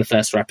putting down the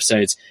first 4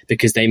 episodes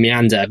because they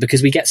meander,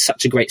 because we get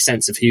such a great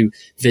sense of who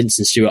Vince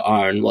and Stuart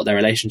are and what their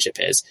relationship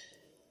is.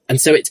 And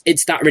so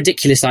it's that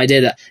ridiculous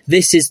idea that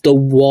this is the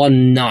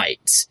one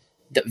night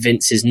that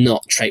Vince is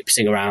not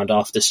traipsing around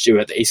after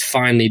Stuart, that he's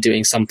finally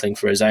doing something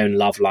for his own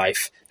love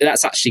life.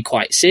 That's actually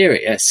quite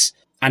serious,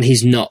 and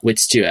he's not with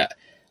Stuart.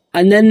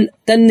 And then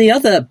the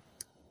other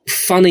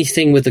funny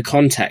thing with the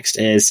context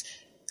is,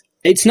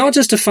 it's not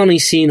just a funny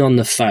scene on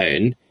the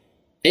phone,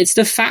 it's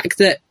the fact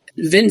that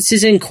Vince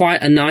is in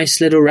quite a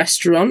nice little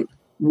restaurant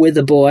with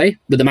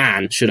a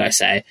man, should I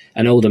say,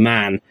 an older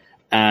man,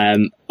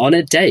 on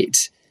a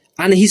date.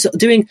 And he's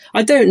doing,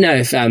 I don't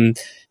know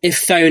if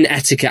phone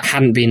etiquette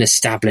hadn't been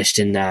established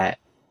in the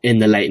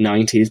late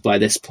 90s by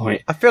this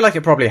point. I feel like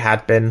it probably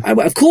had been.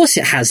 Of course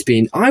it has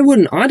been. I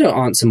don't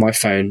answer my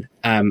phone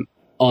at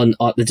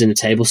the dinner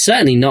table.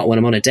 Certainly not when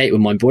I'm on a date with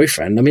my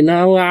boyfriend. I mean,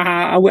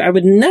 I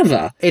would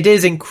never. It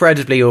is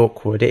incredibly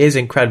awkward. It is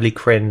incredibly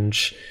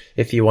cringe,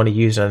 if you want to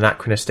use an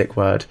anachronistic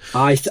word.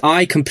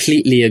 I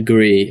completely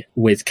agree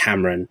with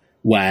Cameron.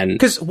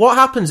 Because what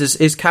happens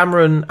is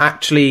Cameron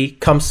actually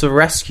comes to the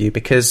rescue,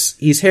 because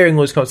he's hearing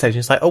all these conversations.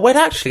 He's like, oh wait,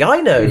 actually I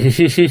know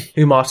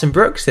who Martin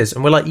Brooks is.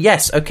 And we're like,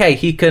 yes, okay,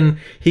 he can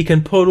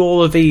put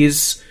all of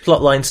these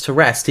plot lines to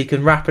rest. He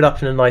can wrap it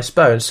up in a nice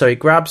bow. And so he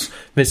grabs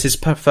Vince's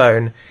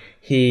phone,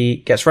 he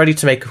gets ready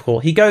to make a call.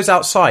 He goes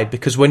outside,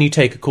 because when you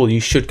take a call, you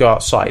should go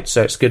outside.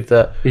 So it's good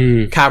that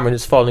Cameron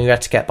is following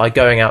etiquette by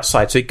going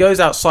outside. So he goes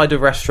outside the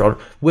restaurant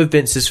with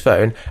Vince's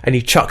phone and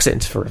he chucks it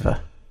into the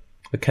river.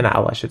 A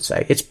canal, I should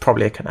say. It's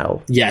probably a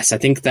canal. Yes, I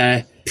think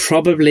they're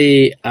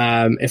probably,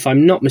 if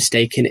I'm not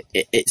mistaken,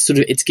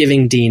 it's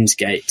giving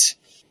Deansgate.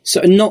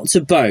 So not to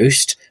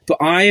boast, but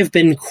I have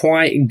been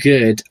quite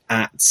good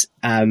at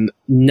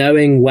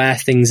knowing where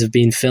things have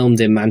been filmed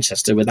in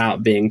Manchester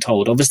without being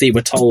told. Obviously,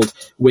 we're told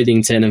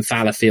Withington and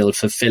Fallowfield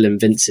for Phil and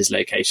Vince's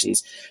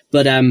locations.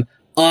 But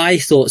I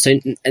thought, so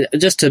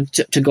just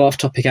to go off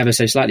topic ever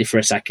so slightly for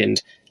a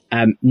second,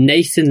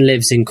 Nathan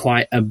lives in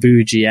quite a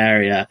bougie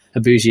area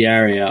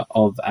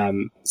of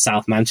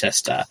South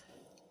Manchester.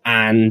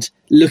 And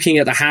looking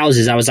at the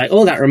houses, I was like,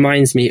 oh, that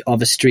reminds me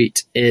of a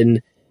street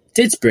in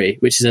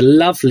Didsbury, which is a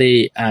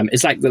lovely,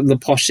 it's like the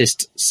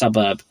poshest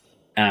suburb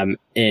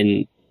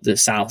in the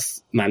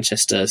South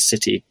Manchester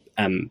city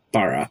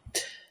borough.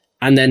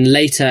 And then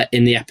later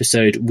in the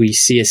episode, we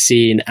see a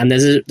scene and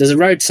there's a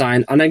road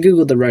sign, and I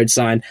Googled the road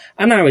sign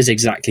and I was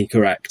exactly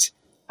correct.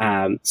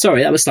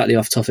 Sorry, that was slightly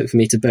off topic for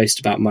me to boast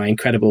about my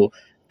incredible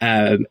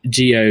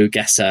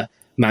GeoGuessr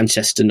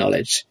Manchester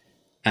knowledge.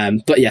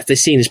 But yeah,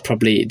 this scene is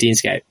probably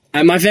Deansgate.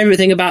 And my favourite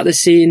thing about this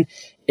scene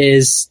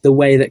is the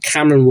way that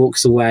Cameron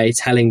walks away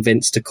telling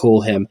Vince to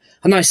call him.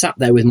 And I sat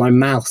there with my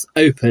mouth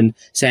open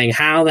saying,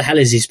 how the hell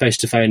is he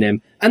supposed to phone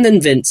him? And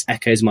then Vince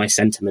echoes my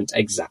sentiment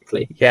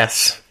exactly.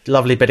 Yes,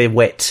 lovely bit of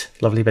wit,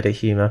 lovely bit of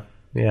humour.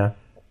 Yeah.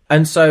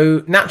 And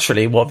so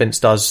naturally what Vince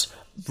does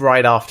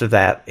right after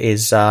that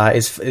is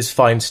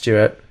find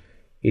Stuart.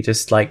 He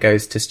just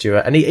goes to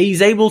Stuart, and he's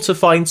able to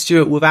find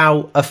Stuart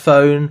without a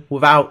phone,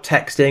 without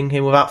texting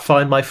him, without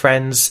Find My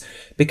Friends,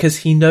 because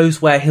he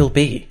knows where he'll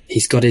be.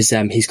 He's got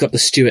the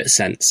Stuart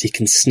sense. He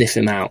can sniff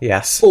him out.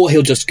 Yes. Or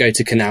he'll just go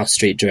to Canal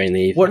Street during the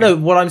evening. Well, no,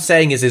 what I'm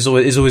saying is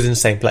always in the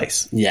same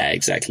place. Yeah,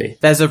 exactly.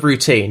 There's a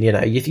routine,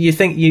 you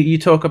think you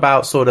talk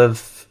about sort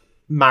of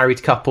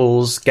married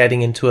couples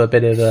getting into a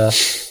bit of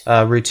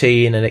a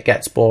routine and it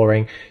gets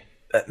boring.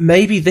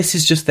 Maybe this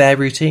is just their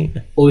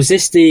routine. Or is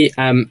this the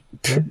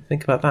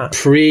think about that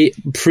pre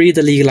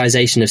the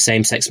legalization of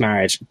same-sex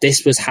marriage?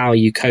 This was how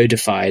you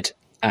codified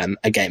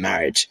a gay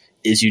marriage.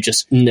 Is you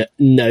just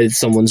know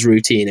someone's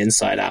routine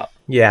inside out.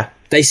 Yeah,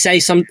 they say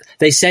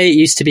it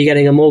used to be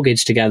getting a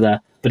mortgage together,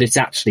 but it's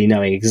actually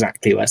knowing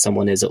exactly where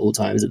someone is at all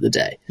times of the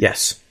day.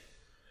 Yes.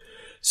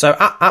 So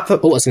at the...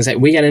 What I was going to say,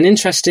 we get an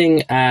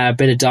interesting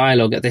bit of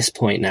dialogue at this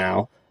point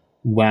now,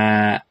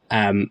 where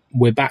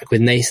we're back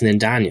with Nathan and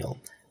Daniel,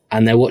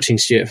 and they're watching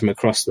Stuart from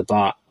across the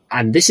bar.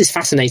 And this is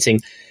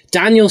fascinating.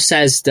 Daniel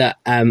says that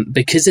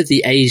because of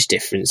the age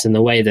difference and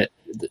the way that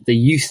the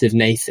youth of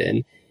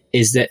Nathan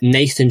is that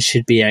Nathan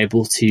should be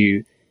able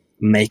to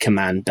make a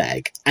man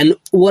beg. And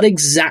what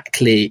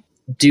exactly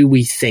do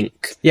we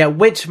think? Yeah,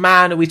 which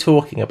man are we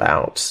talking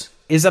about?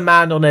 Is a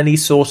man on any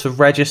sort of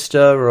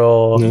register,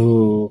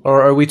 or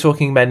are we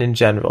talking men in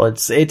general?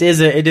 It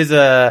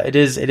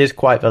is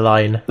quite the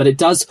line. But it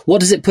does. What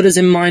does it put us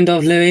in mind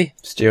of, Louis?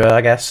 Stuart,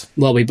 I guess.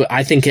 Well,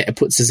 I think it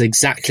puts us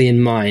exactly in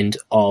mind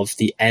of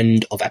the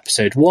end of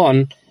episode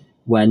 1,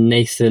 when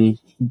Nathan,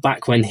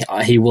 back when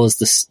he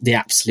was the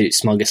absolute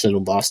smuggest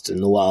little bastard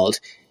in the world,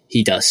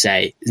 he does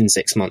say in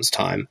 6 months'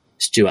 time,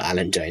 Stuart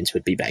Allen Jones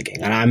would be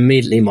begging. And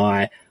immediately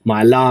my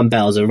alarm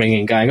bells are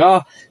ringing, going,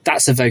 oh,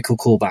 that's a vocal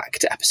callback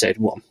to episode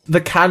 1.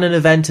 The canon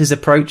event is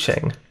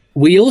approaching.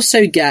 We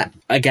also get,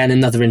 again,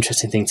 another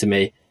interesting thing to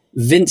me,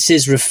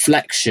 Vince's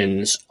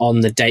reflections on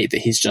the date that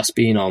he's just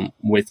been on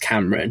with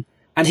Cameron.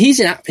 And he's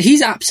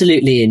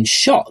absolutely in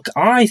shock.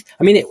 I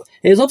mean,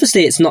 it was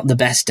obviously it's not the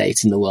best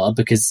date in the world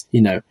because, you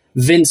know,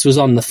 Vince was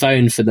on the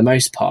phone for the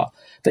most part,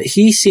 but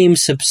he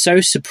seems so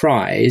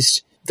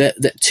surprised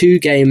that two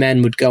gay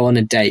men would go on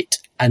a date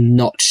and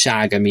not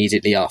shag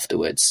immediately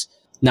afterwards.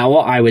 Now,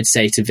 what I would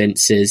say to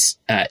Vince is,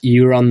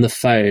 you were on the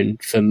phone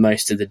for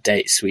most of the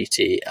date,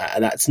 sweetie.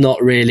 That's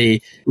not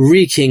really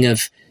reeking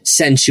of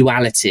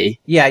sensuality.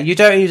 Yeah, you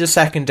don't need a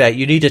second date.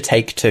 You need a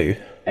take 2.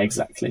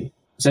 Exactly.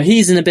 So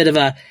he's in a bit of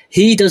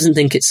he doesn't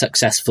think it's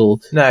successful.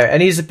 No,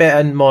 and he's a bit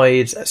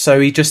annoyed. So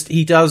he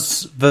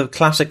does the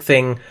classic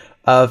thing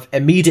of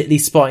immediately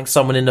spotting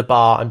someone in the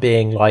bar and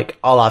being like,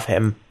 I'll have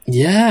him.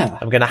 Yeah.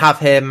 I'm going to have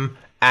him,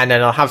 and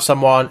then I'll have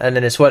someone, and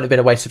then this won't have been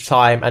a waste of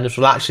time, and this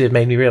will actually have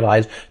made me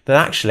realise that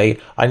actually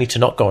I need to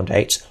not go on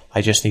dates.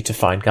 I just need to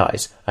find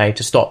guys. I need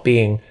to stop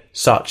being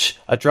such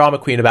a drama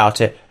queen about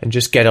it and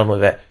just get on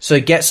with it. So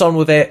he gets on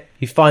with it,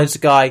 he finds the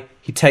guy,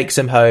 he takes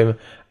him home,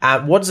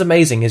 and what's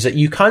amazing is that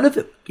you kind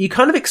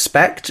of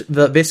expect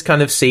that this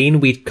kind of scene,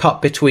 we'd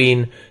cut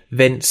between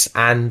Vince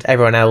and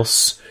everyone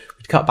else,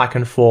 we'd cut back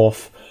and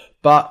forth,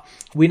 but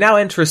we now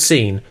enter a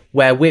scene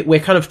where we're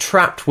kind of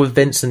trapped with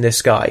Vince and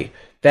this guy.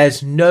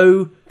 There's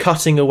no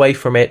cutting away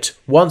from it.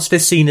 Once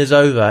this scene is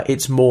over,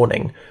 it's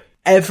morning.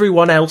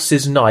 Everyone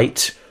else's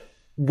night,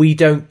 we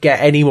don't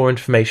get any more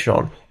information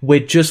on. We're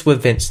just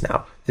with Vince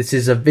now. This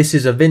is a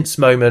Vince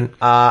moment, and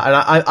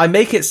I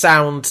make it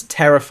sound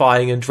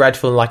terrifying and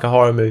dreadful and like a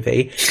horror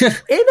movie.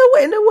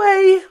 in a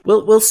way,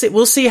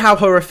 we'll see how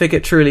horrific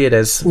it truly it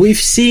is. We've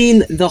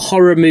seen the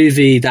horror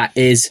movie that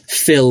is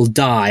Phil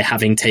die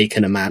having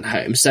taken a man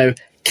home. So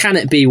can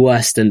it be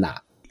worse than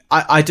that?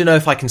 I don't know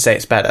if I can say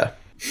it's better.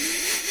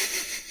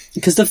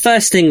 Because the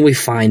first thing we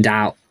find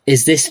out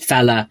is this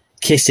fella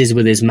kisses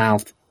with his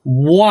mouth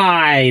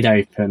wide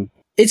open.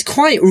 It's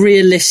quite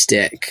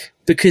realistic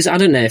because I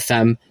don't know if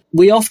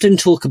we often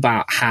talk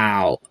about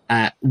how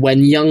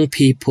when young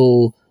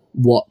people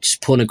watch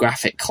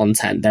pornographic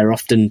content, they're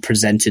often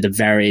presented a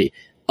very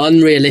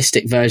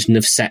unrealistic version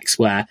of sex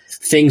where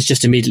things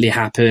just immediately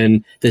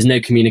happen, there's no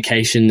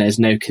communication, there's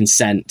no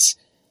consent.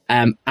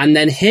 And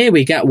then here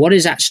we get what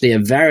is actually a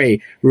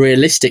very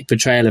realistic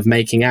portrayal of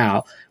making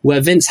out,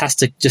 where Vince has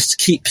to just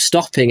keep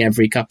stopping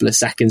every couple of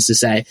seconds to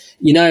say,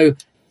 you know,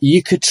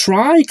 you could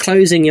try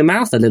closing your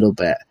mouth a little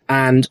bit.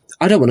 And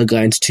I don't want to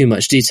go into too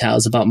much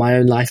details about my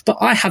own life, but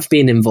I have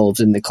been involved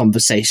in the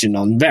conversation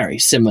on very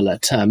similar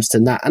terms to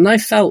that. And I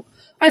felt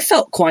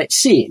quite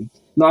seen.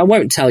 Now, I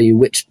won't tell you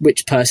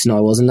which person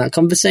I was in that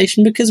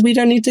conversation because we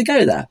don't need to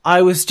go there.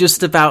 I was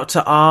just about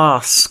to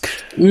ask.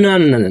 No.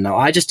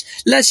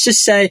 Let's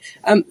just say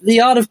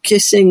the art of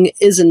kissing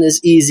isn't as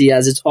easy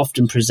as it's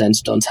often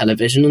presented on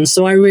television. And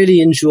so I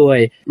really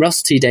enjoy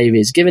Russell T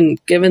Davies giving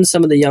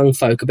some of the young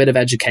folk a bit of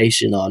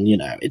education on, you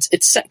know,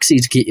 it's sexy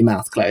to keep your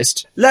mouth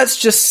closed. Let's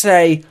just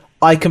say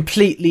I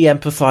completely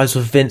empathise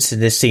with Vince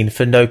in this scene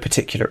for no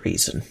particular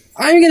reason.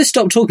 I'm going to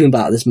stop talking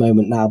about this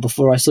moment now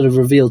before I sort of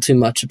reveal too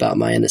much about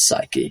my inner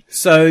psyche.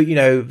 So, you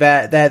know,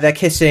 they're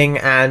kissing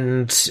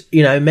and,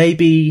 you know,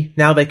 maybe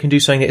now they can do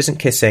something that isn't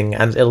kissing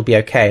and it'll be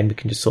okay and we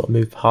can just sort of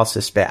move past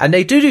this bit. And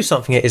they do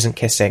something that isn't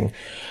kissing,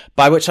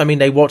 by which I mean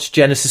they watch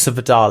Genesis of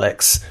the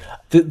Daleks.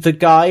 The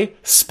guy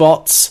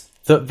spots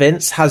that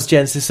Vince has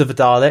Genesis of the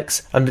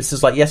Daleks, and Vince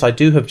is like, yes, I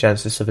do have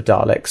Genesis of the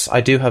Daleks. I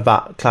do have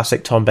that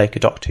classic Tom Baker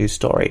Doctor Who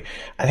story.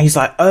 And he's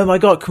like, oh my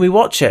god, can we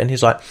watch it? And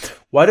he's like,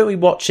 why don't we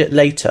watch it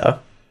later?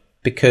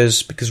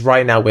 Because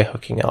right now we're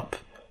hooking up.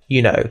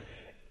 You know,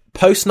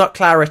 post-nut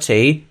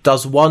clarity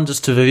does wonders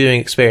to the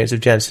viewing experience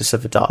of Genesis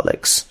of the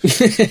Daleks.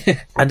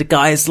 And the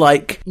guy is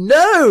like,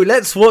 no,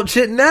 let's watch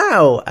it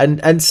now.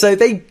 And so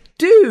they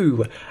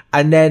do.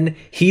 And then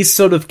he's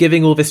sort of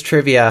giving all this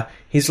trivia.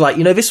 He's like,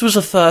 you know, this was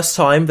the first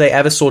time they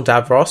ever saw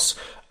Davros.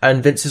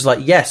 And Vince is like,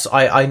 yes,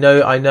 I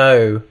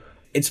know.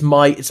 It's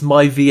my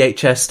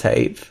VHS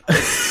tape.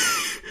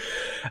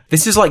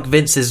 This is like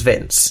Vince's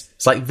Vince.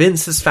 It's like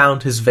Vince has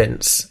found his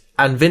Vince.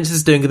 And Vince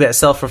is doing a bit of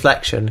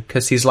self-reflection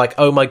because he's like,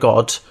 oh my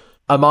god,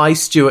 Am I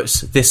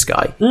Stuart's this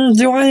guy?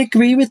 Do I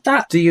agree with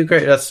that? Do you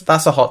agree?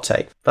 That's a hot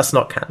take. That's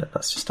not canon.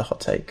 That's just a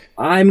hot take.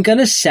 I'm going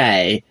to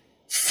say,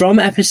 from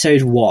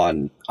episode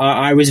 1,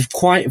 I was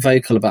quite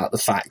vocal about the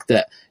fact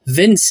that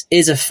Vince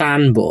is a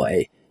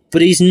fanboy,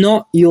 but he's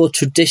not your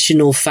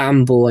traditional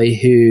fanboy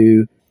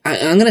who,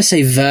 I'm going to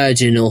say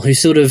virginal, who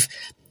sort of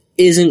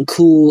isn't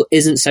cool,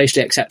 isn't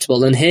socially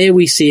acceptable. And here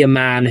we see a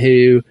man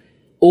who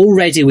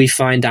already we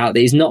find out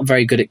that he's not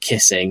very good at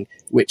kissing,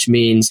 which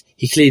means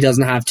he clearly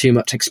doesn't have too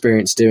much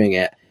experience doing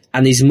it.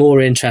 And he's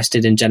more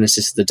interested in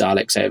Genesis of the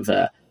Daleks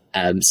over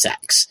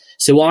sex.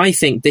 So I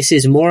think this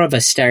is more of a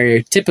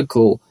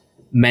stereotypical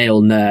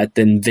male nerd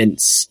than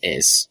Vince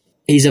is.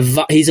 He's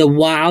a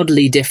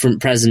wildly different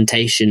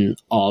presentation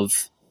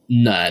of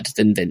nerd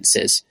than Vince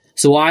is.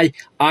 So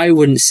I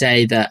wouldn't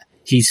say that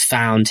he's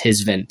found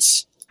his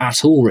Vince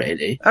at all,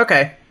 really.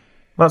 Okay.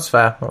 That's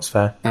fair.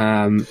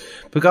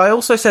 The guy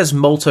also says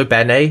molto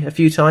bene a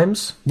few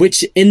times.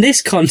 Which, in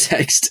this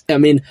context, I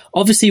mean,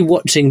 obviously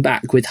watching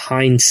back with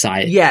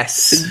hindsight...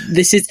 Yes.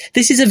 This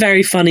is a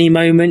very funny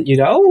moment. You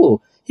go,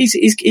 oh,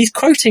 he's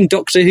quoting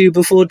Doctor Who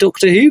before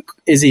Doctor Who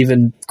is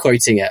even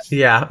quoting it.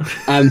 Yeah.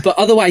 But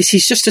otherwise, he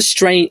is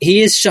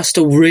just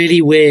a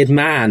really weird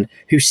man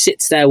who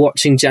sits there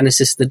watching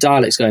Genesis of the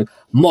Daleks going,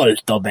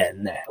 molto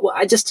bene. Well,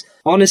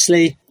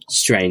 honestly...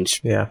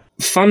 strange. Yeah.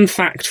 Fun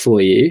fact for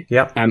you.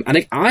 Yep.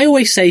 And I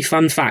always say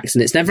fun facts,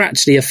 and it's never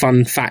actually a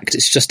fun fact.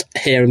 It's just,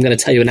 here, I'm going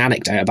to tell you an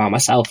anecdote about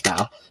myself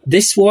now.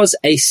 This was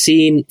a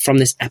scene from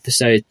this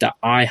episode that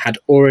I had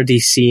already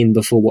seen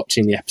before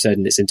watching the episode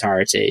in its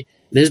entirety.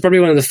 This is probably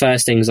one of the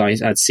first things I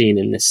had seen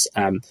in this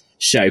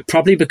show,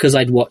 probably because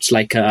I'd watched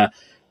like a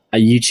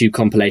YouTube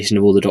compilation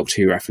of all the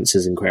Doctor Who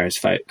references in Queer as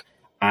Folk.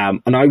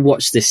 And I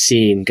watched this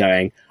scene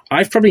going,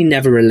 I've probably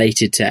never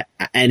related to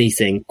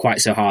anything quite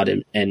so hard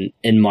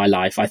in my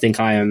life. I think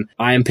I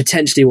am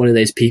potentially one of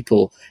those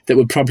people that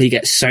would probably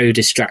get so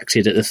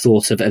distracted at the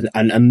thought of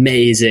an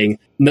amazing,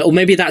 or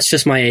maybe that's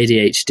just my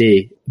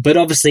ADHD. But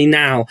obviously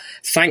now,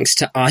 thanks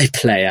to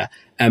iPlayer,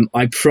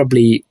 I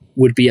probably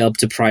would be able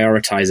to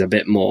prioritize a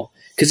bit more.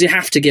 Because you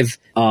have to give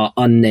our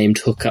unnamed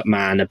hookup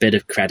man a bit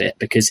of credit,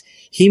 because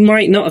he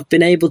might not have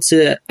been able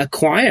to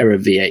acquire a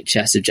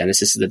VHS of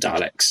Genesis of the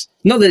Daleks.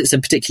 Not that it's a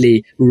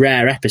particularly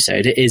rare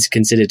episode, it is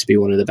considered to be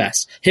one of the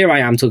best. Here I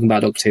am talking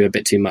about Doctor Who a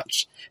bit too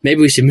much.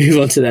 Maybe we should move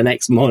on to the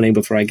next morning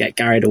before I get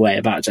carried away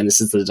about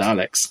Genesis of the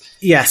Daleks.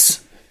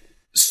 Yes.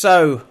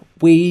 So,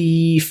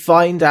 we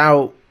find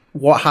out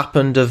what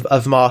happened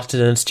of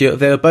Martin and Stuart.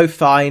 They were both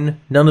fine,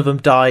 none of them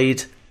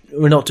died.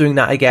 We're not doing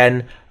that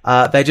again.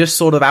 They're just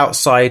sort of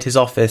outside his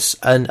office,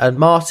 and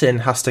Martin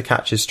has to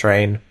catch his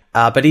train.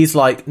 But he's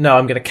like, no,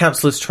 I'm going to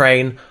cancel his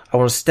train. I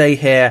want to stay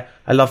here.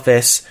 I love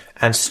this.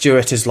 And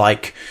Stuart is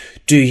like,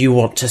 do you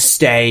want to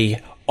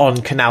stay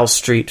on Canal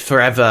Street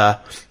forever,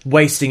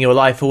 wasting your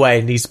life away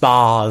in these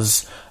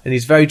bars? And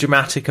he's very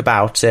dramatic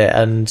about it.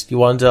 And you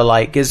wonder,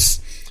 like,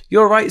 you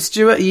all right,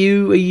 Stuart? Are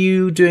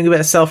you doing a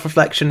bit of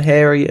self-reflection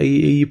here? Are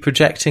you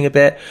projecting a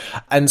bit?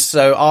 And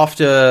so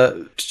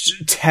after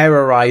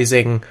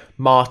terrorizing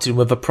Martin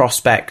with a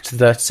prospect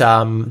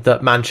that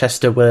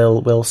Manchester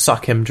will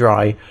suck him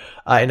dry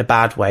in a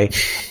bad way,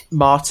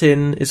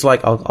 Martin is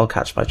like, I'll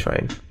catch my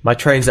train. My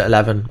train's at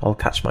 11. I'll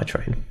catch my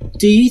train.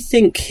 Do you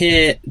think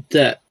here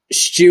that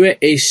Stuart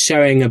is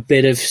showing a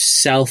bit of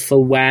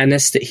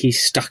self-awareness that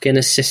he's stuck in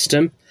a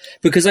system?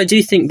 Because I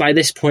do think by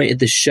this point of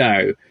the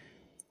show,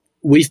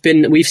 we've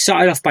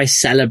started off by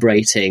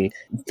celebrating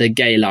the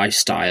gay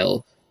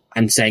lifestyle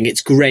and saying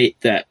it's great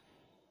that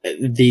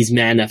these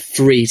men are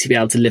free to be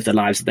able to live the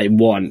lives that they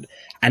want,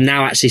 and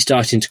now actually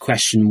starting to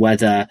question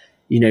whether,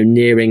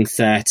 nearing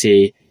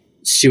 30,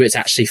 Stuart's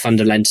actually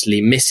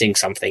fundamentally missing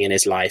something in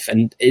his life.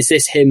 And is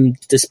this him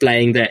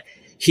displaying that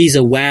he's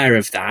aware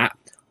of that,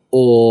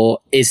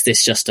 or is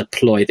this just a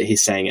ploy that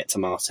he's saying it to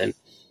Martin?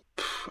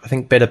 I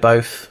think a bit of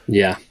both.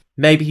 Yeah.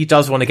 Maybe he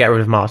does want to get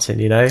rid of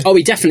Martin, Oh,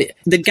 he definitely...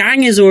 The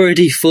gang is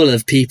already full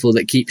of people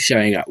that keep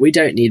showing up. We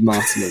don't need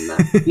Martin in there.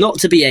 Not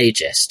to be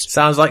ageist.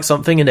 Sounds like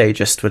something an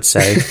ageist would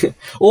say.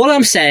 All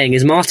I'm saying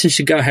is Martin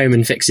should go home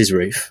and fix his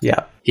roof.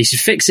 Yeah. He should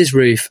fix his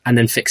roof and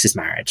then fix his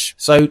marriage.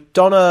 So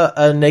Donna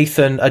and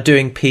Nathan are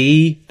doing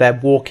PE. They're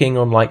walking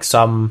on, like,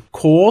 some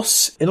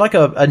course in, like,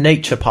 a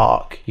nature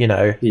park,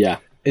 Yeah.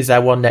 Is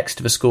there one next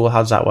to the school? How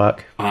does that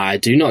work? I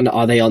do not know.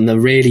 Are they on the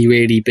really,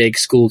 really big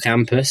school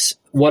campus?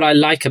 What I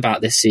like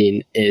about this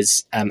scene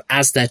is,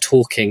 as they're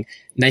talking,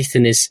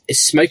 Nathan is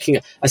smoking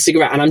a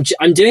cigarette, and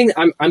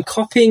I'm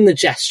copying the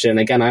gesture. And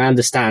again, I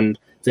understand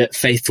that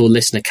faithful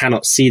listener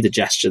cannot see the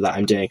gesture that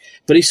I'm doing,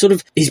 but he's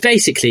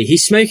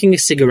smoking a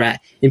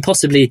cigarette in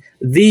possibly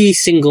the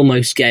single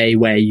most gay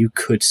way you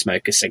could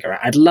smoke a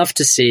cigarette. I'd love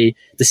to see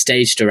the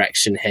stage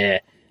direction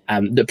here.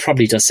 That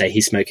probably does say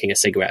he's smoking a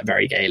cigarette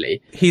very gaily.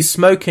 He's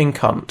smoking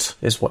cunt,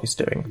 is what he's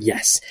doing.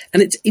 Yes.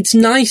 And it's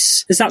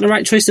nice. Is that the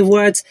right choice of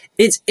words?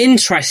 It's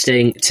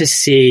interesting to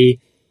see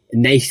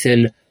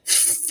Nathan,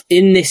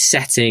 in this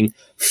setting,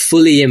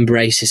 fully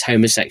embrace his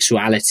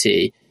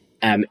homosexuality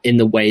in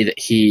the way that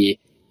he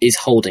is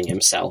holding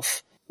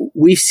himself.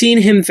 we've seen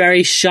him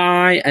very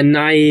shy and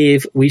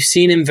naive. We've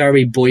seen him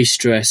very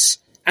boisterous.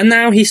 And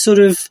now he's sort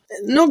of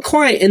not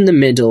quite in the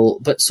middle,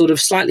 but sort of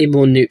slightly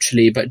more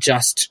neutrally, but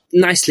just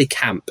nicely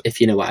camp,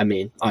 if you know what I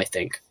mean, I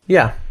think.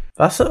 Yeah.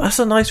 That's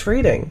a nice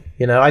reading.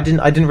 You know, I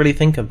didn't really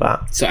think of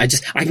that. So I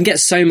can get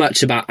so much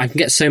from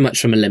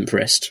a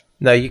limperist.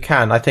 No, you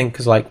can. I think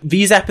because like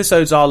these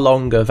episodes are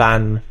longer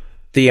than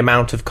the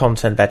amount of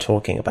content they're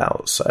talking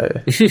about.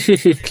 So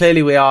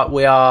clearly we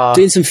are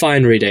doing some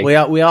fine reading. We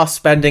are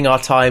spending our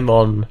time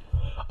on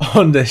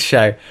this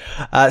show.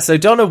 So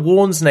Donna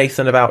warns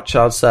Nathan about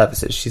child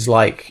services. She's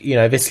like, you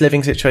know, this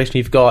living situation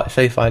you've got, if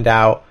they find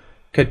out,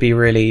 could be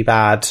really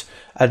bad.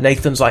 And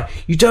Nathan's like,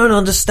 you don't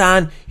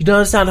understand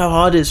how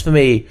hard it is for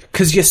me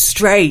because you're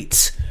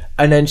straight.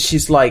 And then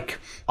she's like,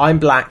 I'm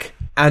black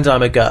and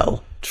I'm a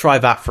girl. Try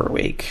that for a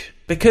week.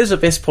 Because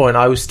at this point,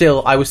 I was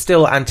still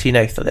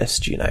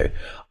anti-Nathanist, you know.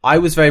 I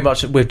was very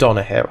much with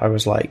Donna here. I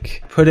was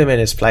like, put him in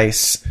his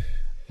place.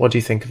 What do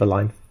you think of the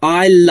line?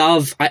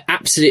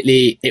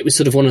 It was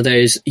sort of one of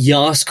those,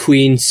 Yas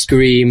Queen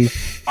scream,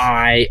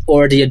 I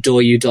already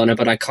adore you, Donna,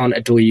 but I can't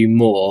adore you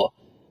more.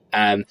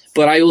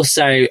 But I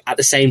also, at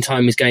the same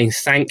time, was going,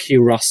 thank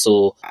you,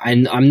 Russell.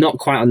 And I'm not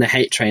quite on the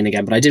hate train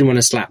again, but I didn't want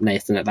to slap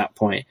Nathan at that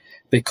point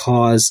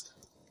because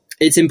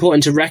it's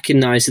important to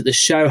recognize that the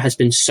show has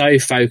been so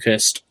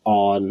focused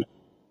on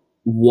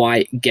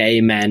white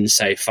gay men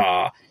so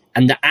far.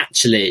 And that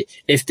actually,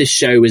 if this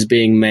show was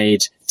being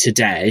made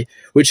today,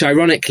 which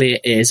ironically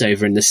it is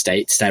over in the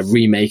States, they're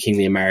remaking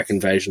the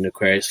American version of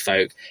Queer as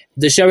Folk.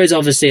 The show is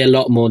obviously a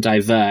lot more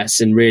diverse,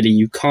 and really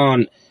you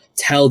can't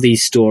tell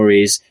these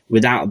stories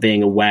without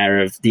being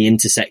aware of the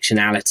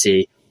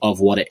intersectionality of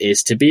what it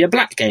is to be a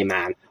black gay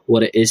man,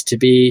 what it is to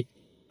be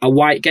a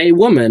white gay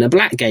woman, a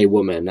black gay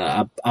woman,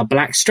 a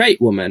black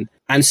straight woman.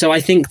 And so I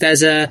think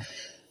there's a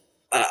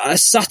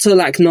subtle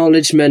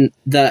acknowledgement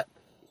that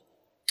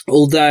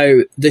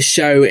although the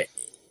show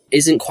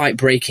isn't quite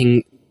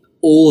breaking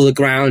all the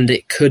ground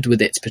it could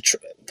with its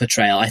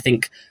portrayal, I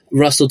think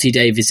Russell T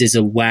Davies is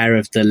aware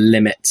of the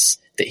limits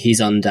that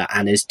he's under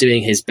and is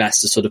doing his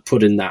best to sort of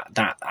put in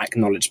that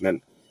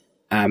acknowledgement.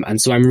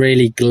 And so I'm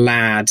really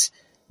glad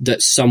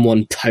that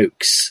someone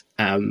pokes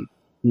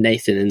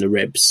Nathan in the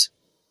ribs,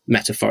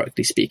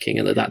 metaphorically speaking,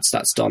 and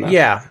that's Donna.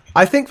 Yeah,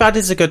 I think that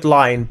is a good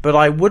line, but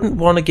I wouldn't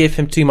want to give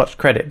him too much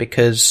credit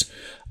because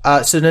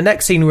so the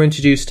next scene we're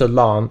introduced to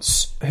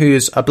Lance,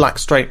 who's a black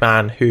straight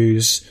man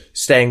who's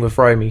staying with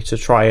Romy to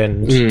try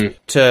and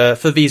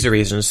for visa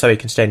reasons so he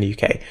can stay in the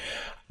UK.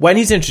 When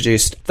he's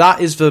introduced,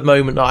 that is the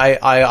moment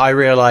that I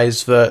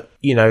realise that,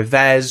 you know,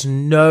 there's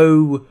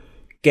no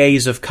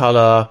gays of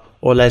colour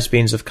or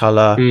lesbians of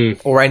colour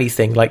or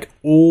anything. Like,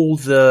 all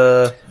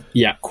the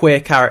queer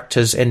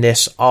characters in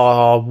this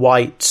are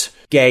white,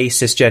 gay,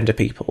 cisgender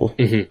people.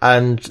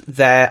 And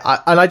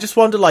I just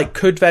wonder, like,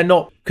 could there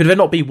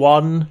not be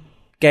one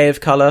gay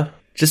of colour?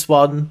 Just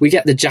one? We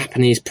get the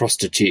Japanese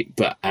prostitute,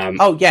 but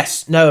oh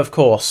yes, no, of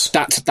course.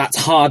 That's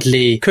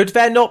hardly. Could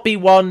there not be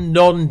one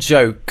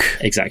non-joke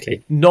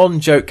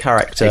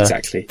character?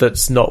 Exactly.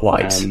 That's not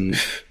white.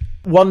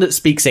 One that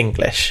speaks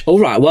English. All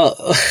right. Well,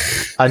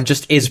 and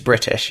just is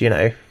British, you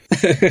know.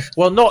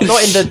 Well, not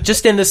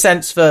in the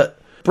sense that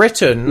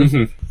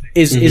Britain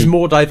is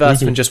more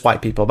diverse than just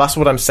white people. That's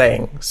what I'm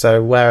saying.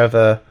 So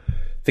wherever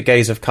the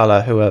gays of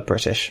colour who are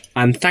British.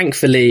 And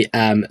thankfully,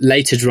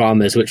 later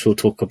dramas, which we'll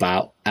talk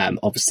about,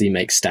 obviously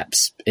make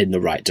steps in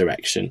the right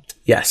direction.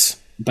 Yes.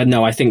 But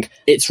no, I think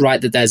it's right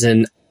that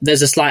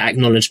there's a slight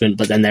acknowledgement,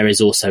 but then there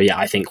is also,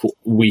 I think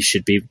we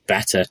should be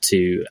better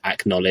to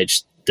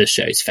acknowledge the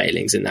show's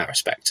failings in that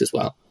respect as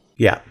well.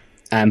 Yeah.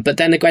 But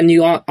then again,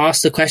 you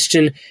ask the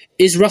question,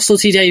 is Russell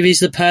T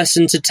Davies the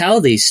person to tell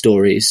these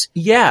stories?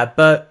 Yeah,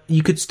 but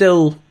you could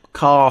still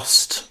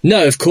cast.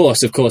 No, of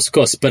course.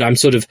 But I'm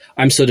sort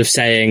of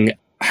saying,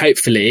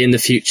 hopefully in the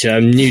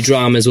future, new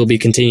dramas will be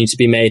continued to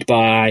be made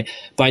by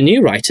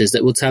new writers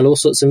that will tell all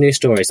sorts of new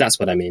stories. That's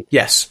what I mean.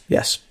 Yes.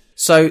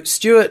 So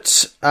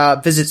Stuart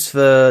visits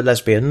the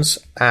lesbians,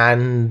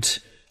 and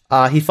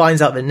he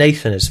finds out that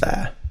Nathan is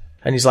there,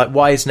 and he's like,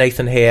 "Why is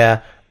Nathan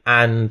here?"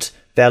 And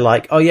they're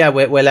like, "Oh yeah,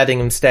 we're letting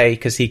him stay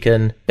because he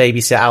can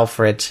babysit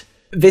Alfred."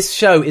 This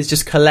show is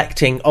just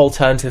collecting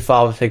alternative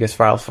father figures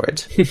for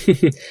Alfred. Do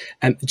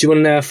you want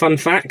to know a fun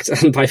fact?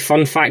 And by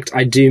fun fact,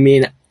 I do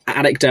mean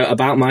anecdote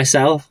about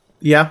myself.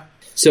 Yeah.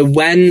 So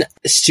when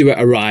Stuart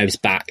arrives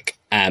back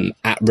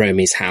at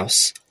Romy's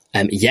house,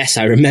 yes,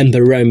 I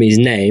remember Romy's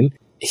name.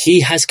 He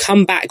has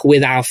come back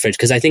with Alfred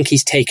because I think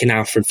he's taken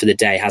Alfred for the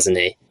day, hasn't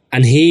he?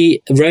 And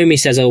Romy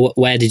says, "Oh,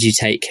 where did you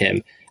take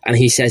him?" And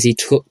he says he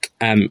took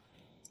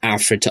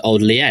Alfred to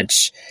Alderley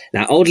Edge.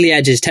 Now, Alderley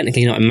Edge is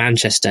technically not in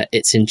Manchester,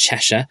 it's in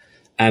Cheshire.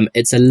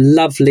 It's a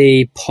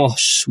lovely,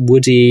 posh,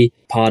 woody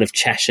part of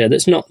Cheshire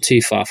that's not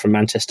too far from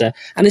Manchester.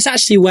 And it's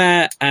actually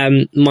where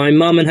my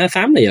mum and her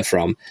family are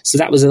from. So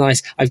that was a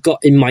nice... I've got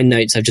in my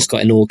notes, I've just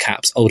got in all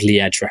caps,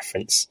 Alderley Edge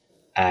reference.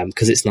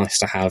 Because it's nice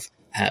to have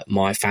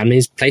my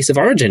family's place of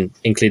origin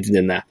included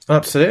in there.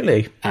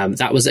 Absolutely.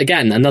 That was,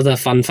 again, another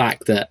fun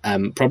fact that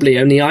probably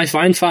only I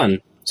find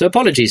fun. So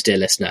apologies, dear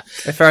listener.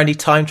 If there are any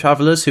time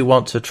travelers who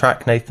want to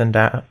track Nathan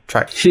down,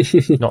 track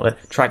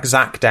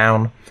Zach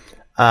down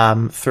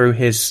through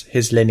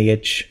his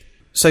lineage.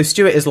 So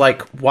Stuart is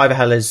like, why the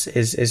hell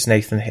is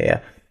Nathan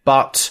here?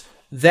 But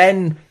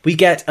then we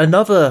get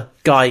another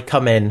guy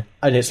come in,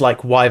 and it's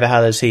like, why the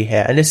hell is he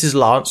here? And this is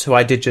Lance, who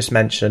I did just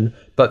mention,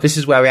 but this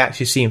is where we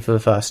actually see him for the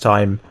first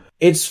time.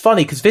 It's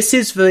funny, because this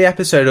is the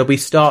episode where we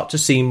start to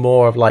see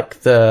more of, like,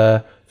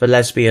 the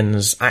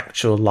lesbians'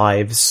 actual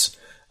lives,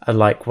 and,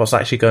 like, what's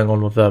actually going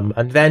on with them.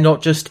 And they're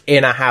not just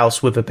in a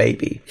house with a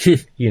baby.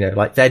 You know,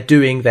 like, they're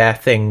doing their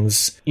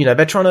things. You know,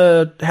 they're trying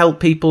to help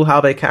people how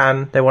they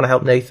can. They want to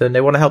help Nathan. They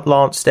want to help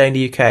Lance stay in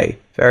the UK.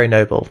 Very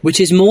noble. Which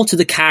is more to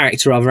the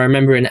character of, I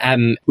remember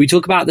in, we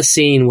talk about the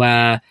scene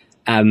where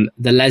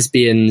the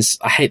lesbians,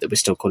 I hate that we're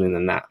still calling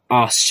them that,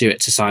 asked Stuart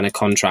to sign a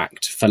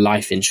contract for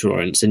life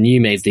insurance. And you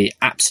made the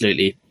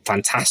absolutely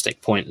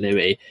fantastic point,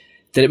 Louis,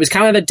 that it was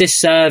kind of a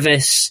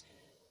disservice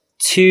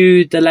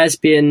to the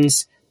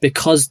lesbians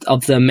because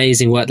of the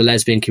amazing work the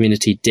lesbian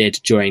community did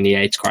during the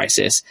AIDS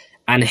crisis.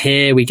 And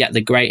here we get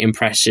the great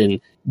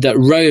impression that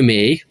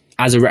Romy,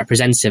 as a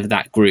representative of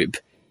that group,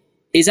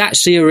 is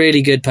actually a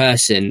really good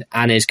person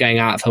and is going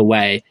out of her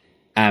way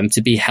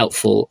to be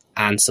helpful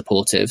and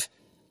supportive,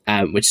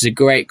 which is a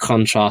great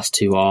contrast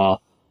to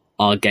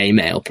our gay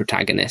male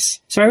protagonists.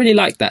 So I really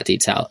like that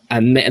detail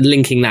and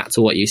linking that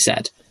to what you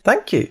said.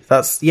 Thank you.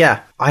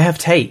 I have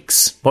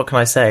takes. What can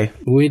I say?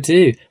 We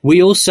do.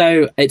 We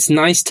also, it's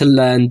nice to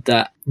learn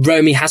that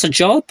Romy has a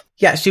job.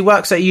 Yeah, she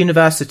works at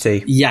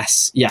university.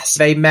 Yes.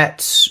 They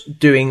met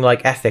doing,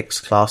 like, ethics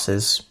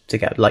classes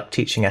together, like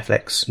teaching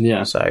ethics.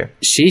 Yeah. So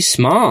she's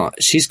smart.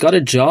 She's got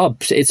a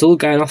job. It's all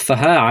going off for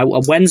her.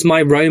 When's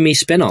my Romy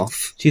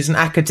spin-off? She's an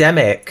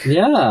academic.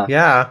 Yeah.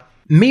 Yeah.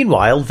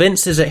 Meanwhile,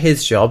 Vince is at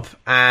his job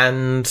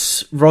and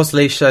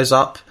Rosalie shows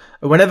up.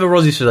 Whenever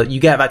Rosie shows up, you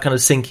get that kind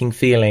of sinking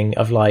feeling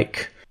of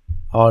like,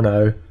 oh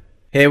no,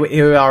 here we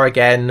are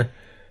again.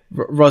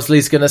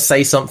 Rosalie's going to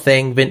say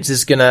something. Vince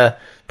is going to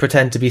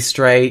pretend to be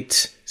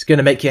straight. It's going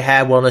to make your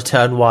hair want to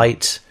turn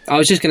white. I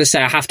was just going to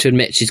say, I have to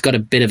admit, she's got a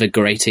bit of a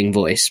grating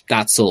voice.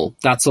 That's all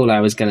I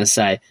was going to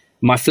say.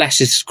 My flesh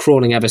is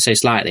crawling ever so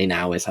slightly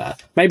now with her.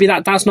 Maybe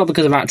that's not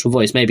because of actual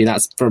voice. Maybe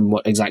that's from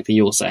what exactly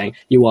you're saying.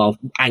 You are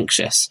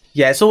anxious.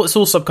 Yeah, it's all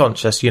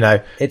subconscious, you know.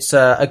 It's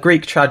a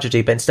Greek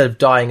tragedy, but instead of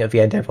dying at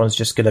the end, everyone's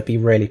just going to be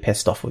really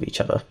pissed off with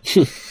each other.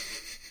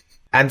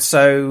 And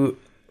so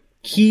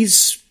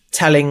he's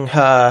telling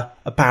her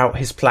about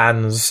his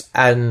plans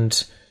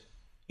and,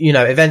 you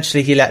know,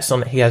 eventually he lets on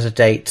that he has a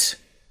date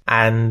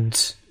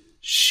and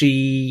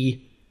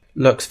she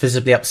looks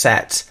visibly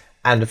upset.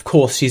 And of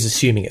course, she's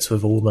assuming it's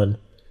with a woman.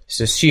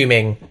 She's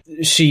assuming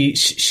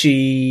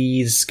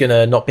she's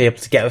gonna not be able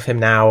to get with him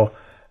now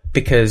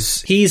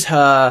because he's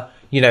her,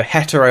 you know,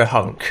 hetero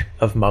hunk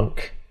of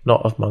Monk,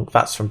 not of Monk.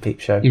 That's from Peep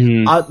Show.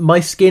 Mm-hmm.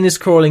 My skin is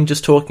crawling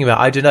just talking about.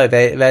 I don't know.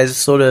 There's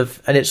sort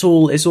of, and it's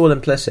all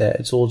implicit.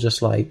 It's all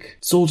just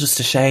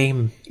a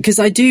shame. Because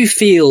I do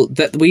feel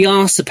that we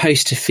are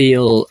supposed to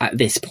feel at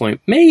this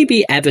point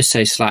maybe ever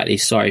so slightly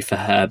sorry for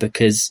her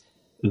because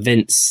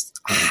Vince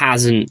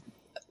hasn't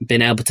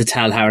been able to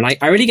tell her. And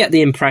I really get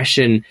the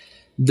impression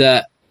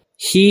that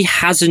he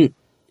hasn't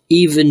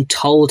even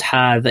told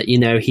her that, you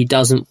know, he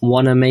doesn't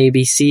want to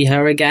maybe see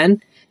her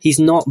again. He's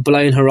not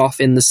blown her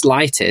off in the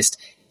slightest.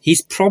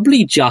 He's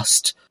probably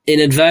just, in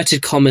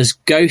inverted commas,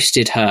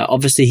 ghosted her.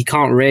 Obviously, he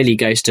can't really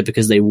ghost her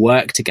because they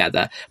work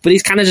together. But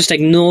he's kind of just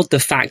ignored the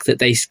fact that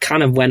they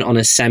kind of went on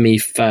a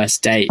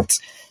semi-first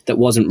date that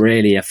wasn't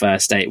really a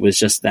first date, was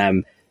just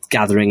them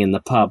gathering in the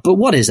pub. But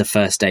what is a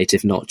first date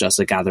if not just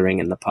a gathering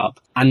in the pub?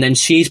 And then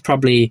she's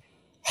probably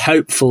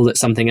hopeful that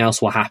something else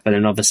will happen,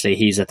 and obviously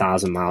he's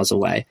 1,000 miles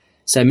away.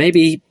 So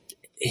maybe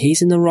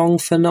he's in the wrong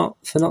for not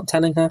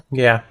telling her.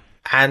 Yeah.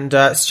 And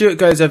Stuart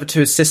goes over to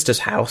his sister's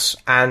house,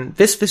 and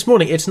this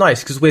morning it's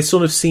nice because we're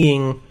sort of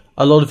seeing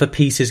a lot of the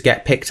pieces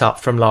get picked up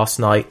from last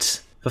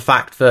night. The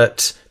fact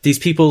that these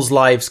people's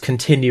lives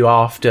continue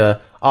after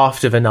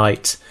the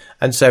night,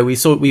 and so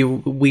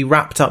we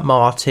wrapped up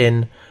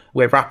Martin.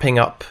 We're wrapping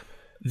up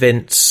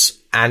Vince,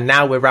 and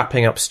now we're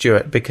wrapping up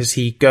Stuart because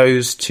he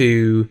goes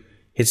to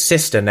his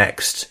sister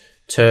next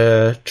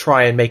to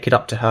try and make it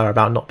up to her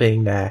about not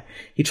being there.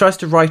 He tries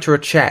to write her a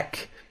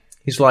check.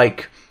 He's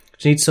like,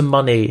 she needs some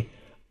money.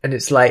 And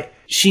it's like,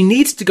 she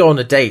needs to go on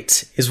a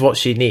date is what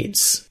she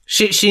needs.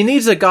 She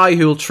needs a guy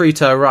who will treat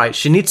her right.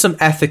 She needs some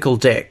ethical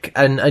dick,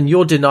 and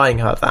you're denying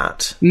her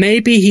that.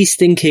 Maybe he's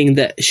thinking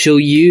that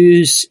she'll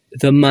use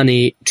the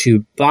money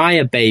to buy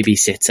a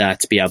babysitter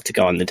to be able to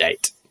go on the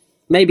date.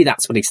 Maybe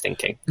that's what he's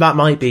thinking. That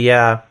might be,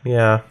 yeah.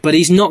 But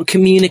he's not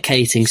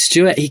communicating.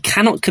 Stuart, he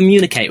cannot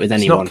communicate with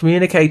anyone. He's not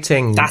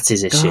communicating. That's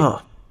his issue.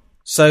 God.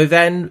 So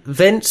then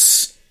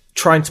Vince,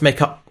 trying to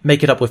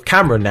make it up with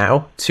Cameron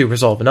now to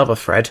resolve another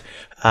thread,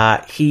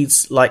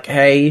 he's like,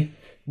 hey,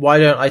 why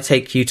don't I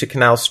take you to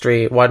Canal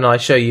Street? Why don't I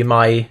show you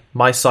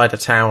my side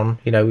of town?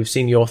 You know, we've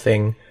seen your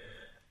thing.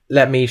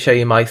 Let me show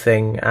you my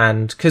thing.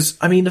 And because,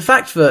 I mean, the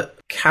fact that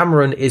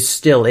Cameron is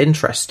still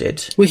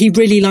interested. Well, he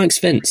really likes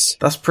Vince.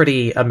 That's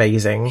pretty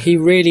amazing. He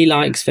really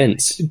likes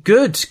Vince.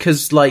 Good,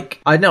 because, like,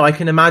 I know, I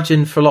can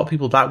imagine for a lot of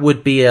people that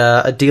would be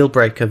a deal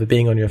breaker for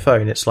being on your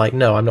phone. It's like,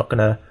 no, I'm not going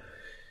to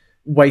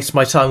waste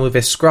my time with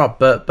this scrub.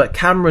 But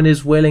Cameron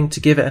is willing to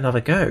give it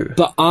another go.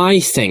 But I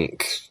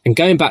think, and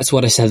going back to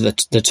what I said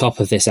at the top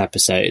of this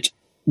episode,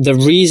 the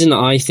reason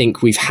I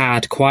think we've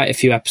had quite a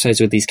few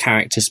episodes with these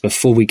characters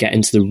before we get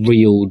into the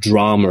real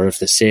drama of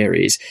the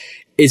series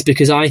is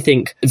because I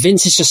think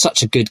Vince is just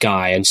such a good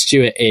guy and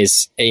Stuart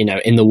is, you know,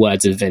 in the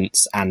words of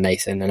Vince and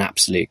Nathan, an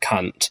absolute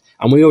cunt.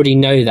 And we already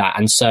know that.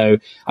 And so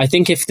I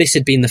think if this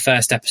had been the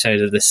first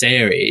episode of the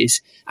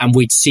series and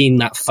we'd seen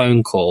that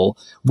phone call,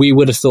 we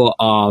would have thought,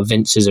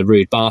 Vince is a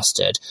rude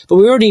bastard. But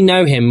we already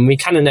know him and we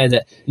kind of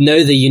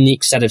know the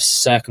unique set of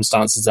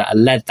circumstances that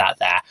led that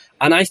there.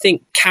 And I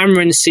think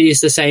Cameron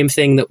sees the same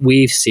thing that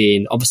we've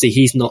seen. Obviously,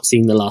 he's not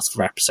seen the last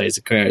 4 episodes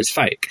of Queer as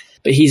Folk,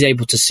 but he's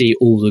able to see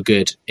all the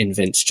good in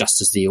Vince just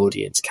as the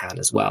audience can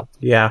as well.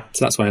 Yeah.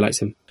 So that's why I liked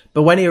him.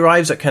 But when he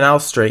arrives at Canal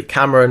Street,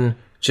 Cameron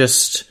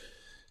just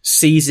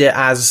sees it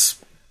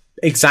as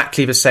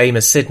exactly the same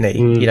as Sydney.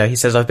 You know, he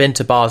says, I've been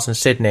to bars in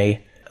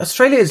Sydney.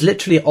 Australia is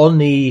literally on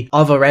the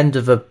other end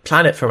of the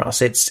planet from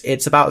us.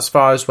 It's about as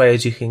far away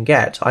as you can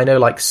get. I know,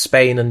 like,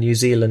 Spain and New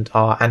Zealand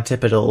are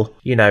antipodal.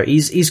 You know,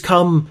 he's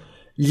come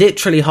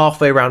literally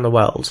halfway around the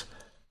world,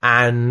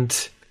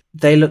 and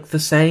they look the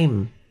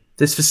same.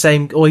 It's the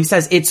same, or he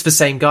says it's the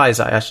same guys,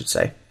 I should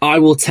say. I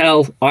will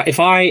tell, if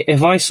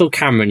I saw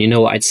Cameron, you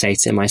know what I'd say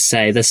to him? I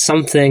say there's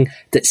something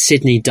that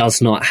Sydney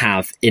does not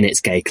have in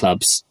its gay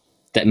clubs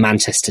that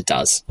Manchester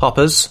does.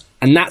 Poppers.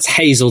 And that's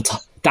Hazel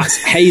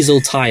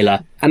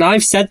Tyler. And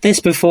I've said this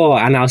before,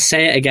 and I'll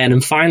say it again,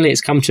 and finally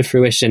it's come to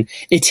fruition.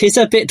 It is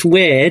a bit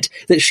weird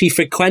that she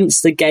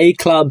frequents the gay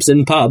clubs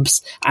and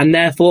pubs, and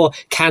therefore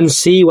can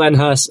see when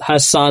her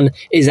son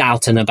is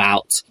out and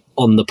about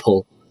on the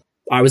pull.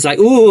 I was like,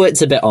 ooh,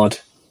 it's a bit odd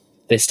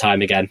this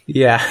time again.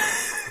 Yeah.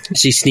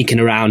 She's sneaking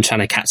around trying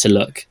to catch a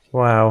look.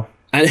 Wow.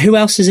 And who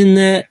else is in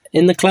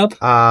the club?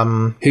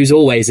 Who's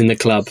always in the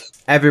club?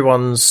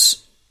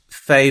 Everyone's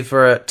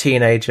favourite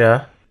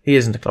teenager. He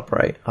is in the club,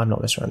 right? I'm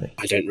not misremembering.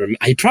 I don't remember.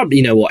 He probably,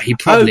 you know what? He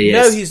probably is.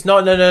 No, he's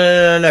not.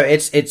 No.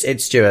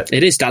 It's Stuart.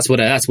 It is. That's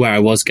where I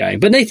was going.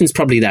 But Nathan's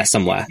probably there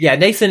somewhere. Yeah,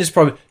 Nathan is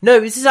probably...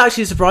 No, this is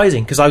actually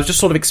surprising, because I was just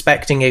sort of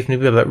expecting Nathan to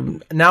be there,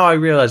 but now I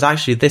realise,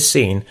 actually, this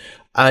scene...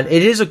 And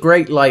it is a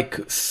great, like,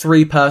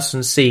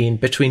 3-person scene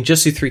between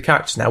just the 3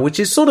 characters now, which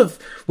is sort of...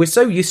 We're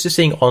so used to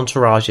seeing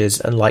entourages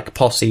and, like,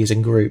 posses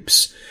and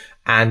groups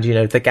and, you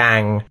know, the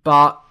gang.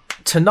 But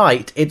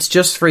tonight, it's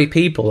just 3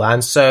 people.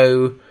 And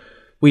so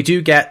we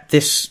do get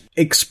this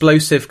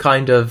explosive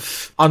kind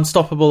of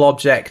unstoppable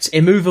object,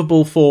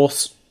 immovable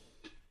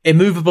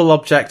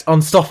object,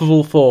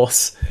 unstoppable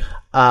force.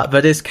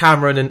 But it's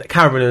Cameron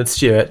and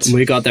Stuart.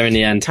 We got there in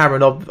the end.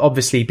 Cameron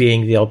obviously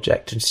being the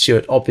object and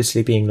Stuart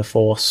obviously being the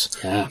force.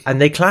 Yeah. And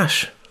they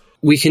clash.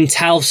 We can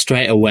tell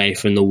straight away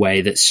from the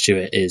way that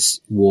Stuart is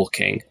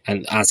walking,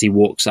 and as he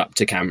walks up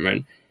to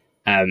Cameron,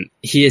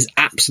 he is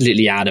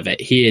absolutely out of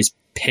it. He is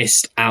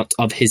pissed out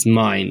of his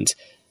mind,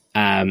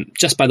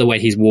 just by the way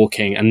he's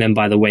walking, and then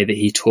by the way that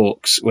he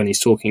talks when he's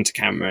talking to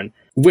Cameron,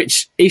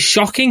 which is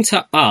shocking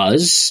to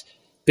us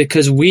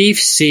because we've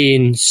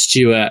seen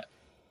Stuart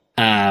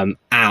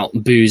out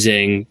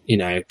boozing, you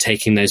know,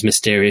 taking those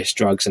mysterious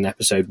drugs in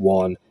episode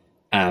 1,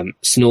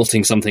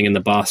 snorting something in the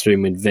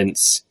bathroom with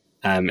Vince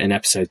in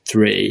episode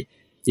 3.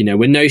 You know,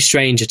 we're no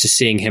stranger to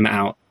seeing him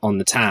out on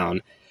the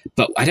town,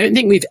 but I don't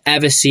think we've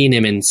ever seen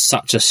him in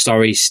such a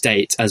sorry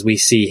state as we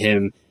see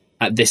him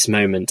at this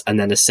moment, and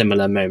then a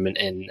similar moment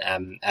in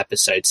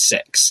episode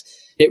 6.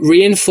 It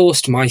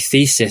reinforced my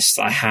thesis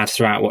that I had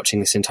throughout watching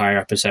this entire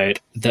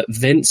episode, that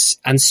Vince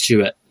and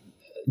Stuart,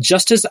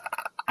 just as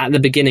at the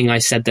beginning I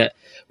said that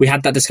we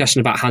had that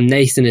discussion about how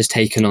Nathan has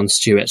taken on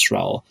Stuart's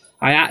role,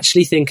 I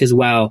actually think as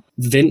well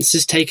Vince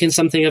has taken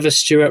something of a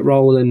Stuart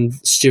role and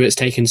Stuart's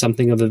taken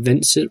something of a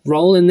Vince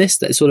role in this,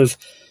 that sort of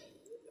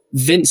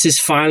Vince is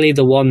finally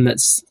the one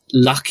that's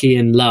lucky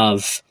in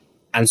love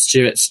and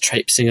Stuart's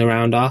traipsing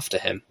around after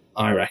him.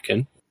 I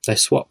reckon they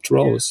swapped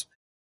roles.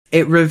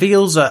 It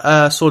reveals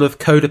a sort of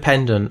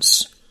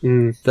codependence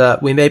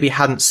that we maybe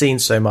hadn't seen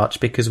so much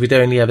because we'd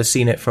only ever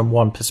seen it from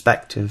one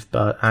perspective,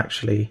 but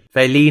actually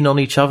they lean on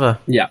each other.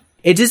 Yeah.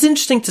 It is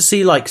interesting to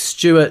see, like,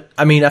 Stuart,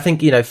 I mean, I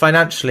think, you know,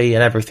 financially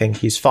and everything,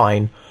 he's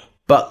fine,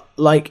 but,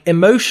 like,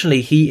 emotionally,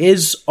 he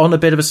is on a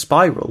bit of a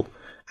spiral,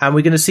 and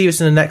we're going to see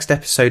this in the next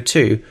episode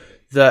too,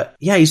 that,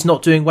 yeah, he's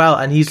not doing well,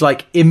 and he's,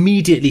 like,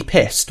 immediately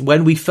pissed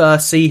when we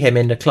first see him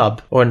in the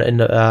club, or in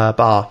the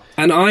bar.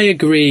 And I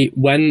agree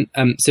when,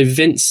 so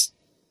Vince,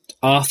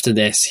 after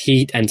this,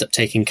 he ends up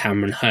taking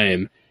Cameron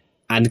home,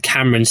 and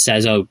Cameron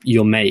says, oh,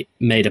 your mate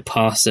made a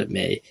pass at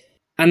me.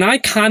 And I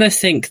kind of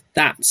think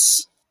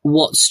that's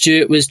what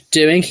Stuart was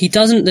doing. He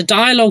doesn't, the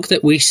dialogue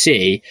that we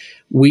see,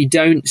 we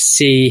don't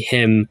see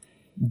him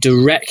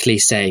directly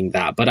saying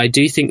that, but I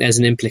do think there's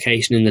an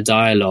implication in the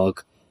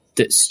dialogue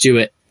that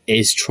Stuart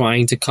is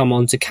trying to come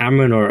onto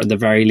Cameron, or at the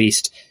very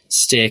least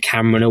steer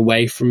Cameron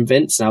away from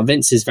Vince. Now,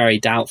 Vince is very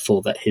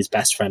doubtful that his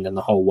best friend in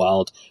the whole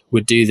world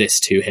would do this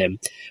to him.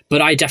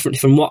 But I definitely,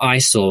 from what I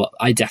saw,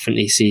 I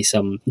definitely see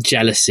some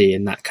jealousy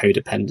in that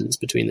codependence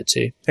between the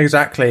two.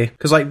 Exactly.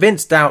 Because, like,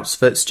 Vince doubts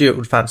that Stuart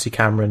would fancy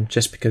Cameron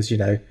just because, you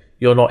know,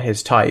 you're not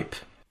his type.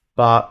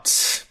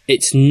 But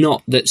it's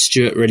not that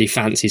Stuart really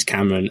fancies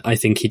Cameron. I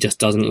think he just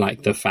doesn't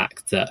like the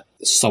fact that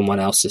someone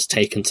else has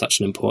taken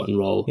such an important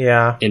role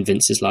in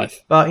Vince's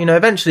life. But, you know,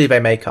 eventually they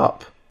make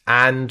up.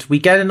 And we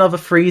get another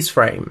freeze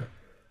frame.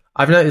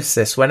 I've noticed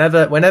this.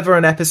 Whenever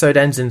an episode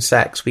ends in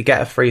sex, we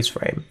get a freeze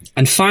frame.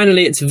 And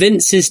finally, it's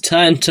Vince's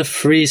turn to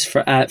freeze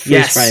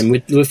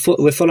frame. We're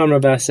full on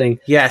reversing.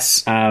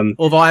 Yes.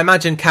 Although I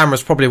imagine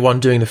Cameron's probably one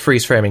doing the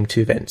freeze framing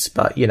to Vince,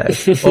 but you know,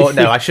 or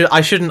no,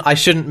 I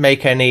shouldn't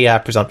make any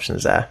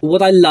presumptions there.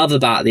 What I love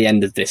about the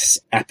end of this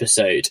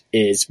episode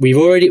is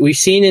we've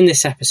seen in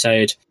this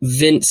episode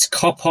Vince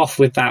cop off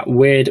with that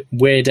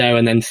weirdo,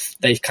 and then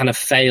they kind of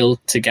fail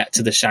to get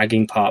to the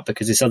shagging part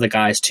because this other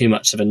guy is too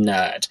much of a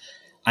nerd.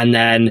 And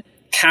then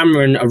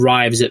Cameron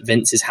arrives at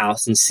Vince's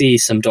house and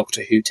sees some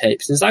Doctor Who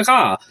tapes. And it's like,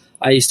 I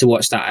used to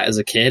watch that as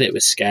a kid. It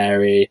was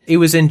scary. He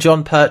was in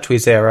John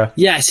Pertwee's era.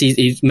 Yes,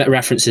 he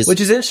references...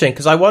 Which is interesting,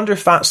 because I wonder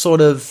if that's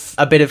sort of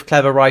a bit of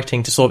clever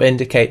writing to sort of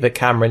indicate that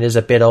Cameron is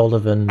a bit older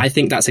than... I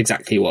think that's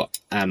exactly what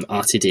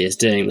RTD is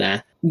doing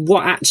there.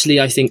 What actually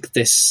I think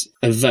this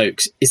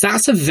evokes is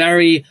that's a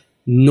very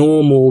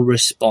normal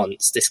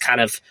response. This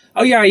kind of,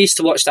 oh yeah, I used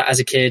to watch that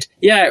as a kid.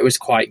 Yeah, it was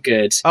quite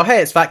good. Oh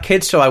hey, it's that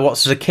kids show I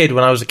watched as a kid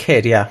when I was a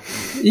kid, yeah.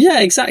 Yeah,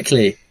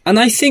 exactly. And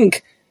I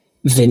think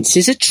Vince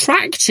is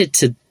attracted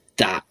to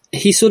that.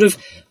 He sort of,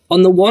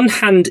 on the one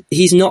hand,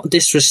 he's not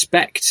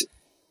disrespect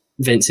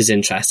Vince's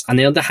interest. On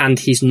the other hand,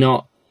 he's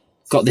not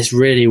got this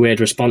really weird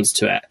response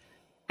to it.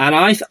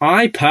 And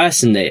I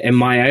personally, in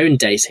my own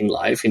dating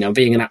life, you know,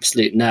 being an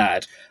absolute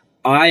nerd,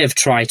 I have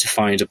tried to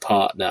find a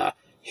partner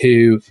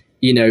who,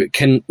 you know,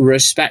 can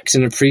respect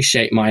and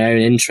appreciate my own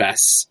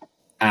interests,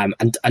 and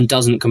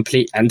doesn't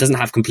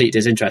have complete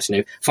disinterest. You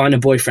know, find a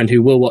boyfriend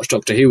who will watch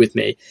Doctor Who with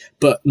me,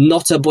 but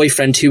not a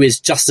boyfriend who is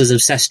just as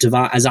obsessed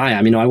as I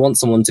am. You know, I want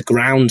someone to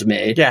ground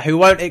me. Yeah, who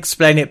won't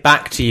explain it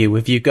back to you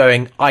with you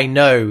going, I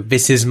know,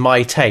 this is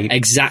my tape.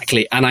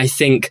 Exactly. And I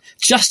think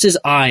just as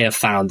I have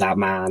found that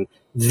man,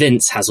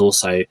 Vince has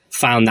also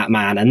found that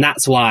man, and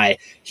that's why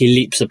he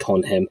leaps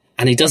upon him.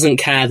 And he doesn't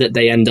care that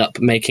they end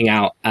up making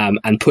out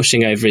and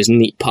pushing over his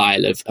neat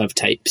pile of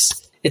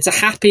tapes. It's a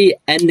happy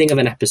ending of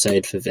an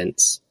episode for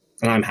Vince,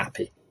 and I'm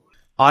happy.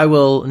 I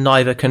will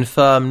neither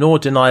confirm nor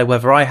deny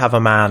whether I have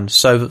a man,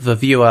 so that the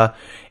viewer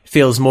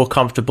feels more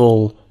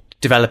comfortable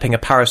developing a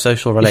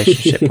parasocial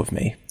relationship with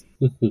me.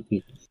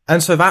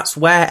 And so that's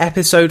where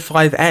episode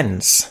 5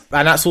 ends.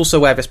 And that's also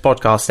where this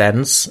podcast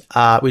ends.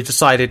 We've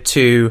decided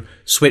to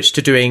switch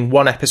to doing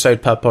one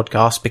episode per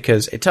podcast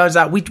because it turns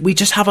out we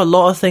just have a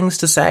lot of things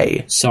to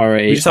say.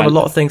 Sorry. We just have a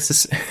lot of things to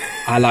say.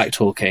 I like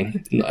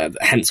talking,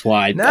 hence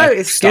why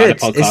I started a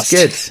podcast.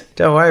 It's good.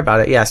 Don't worry about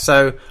it. Yeah,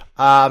 so,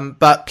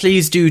 but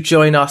please do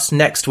join us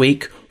next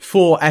week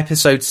for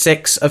episode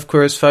 6 of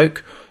Queer as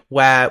Folk,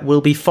 where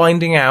we'll be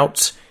finding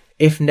out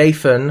if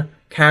Nathan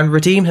can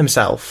redeem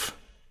himself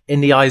in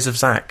the eyes of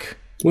Zach.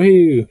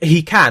 Woo.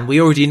 He can. We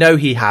already know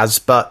he has,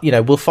 but, you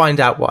know, we'll find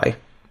out why.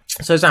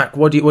 So, Zach,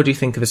 what do you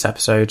think of this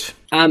episode?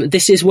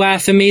 This is where,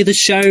 for me, the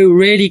show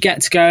really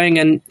gets going,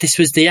 and this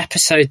was the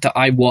episode that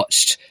I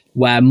watched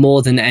where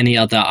more than any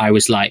other, I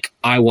was like,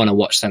 I want to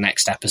watch the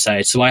next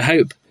episode. So I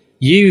hope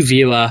you,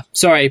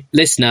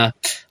 listener,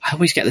 I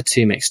always get the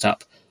two mixed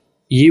up.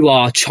 You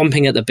are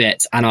chomping at the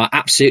bit and are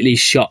absolutely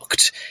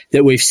shocked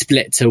that we've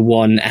split to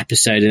one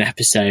episode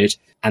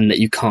and that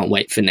you can't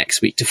wait for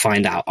next week to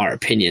find out our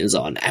opinions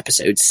on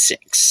episode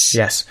 6.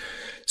 Yes.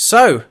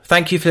 So,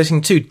 thank you for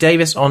listening to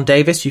Davis on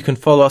Davis. You can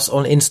follow us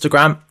on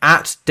Instagram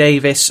at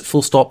Davis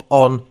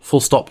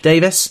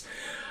 _on_Davis.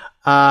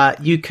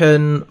 You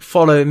can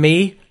follow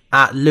me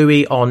at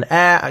Louis on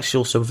air, actually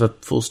also with a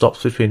full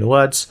stops between the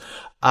words.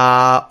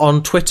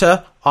 On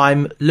Twitter,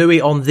 I'm Louis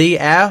on the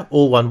air,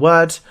 all one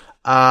word.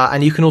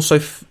 And you can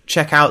also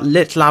check out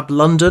Lit Lab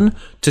London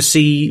to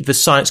see the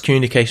science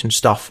communication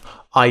stuff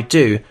I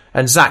do.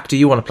 And Zach, do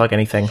you want to plug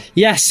anything?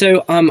 Yeah,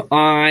 so I'm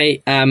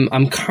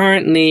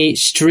currently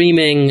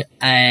streaming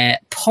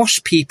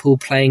Posh People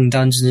Playing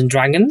Dungeons and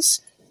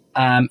Dragons.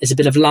 It's a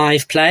bit of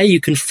live play. You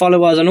can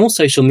follow us on all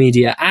social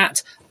media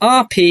at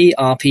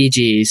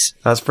RPRPGs.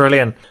 That's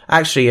brilliant.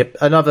 Actually,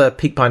 another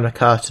peek behind the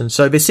curtain.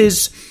 So this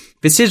is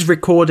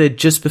recorded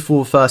just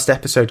before the first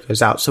episode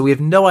goes out, so we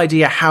have no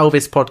idea how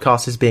this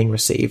podcast is being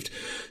received.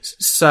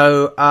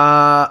 So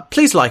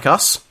please like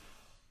us.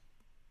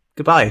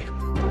 Goodbye.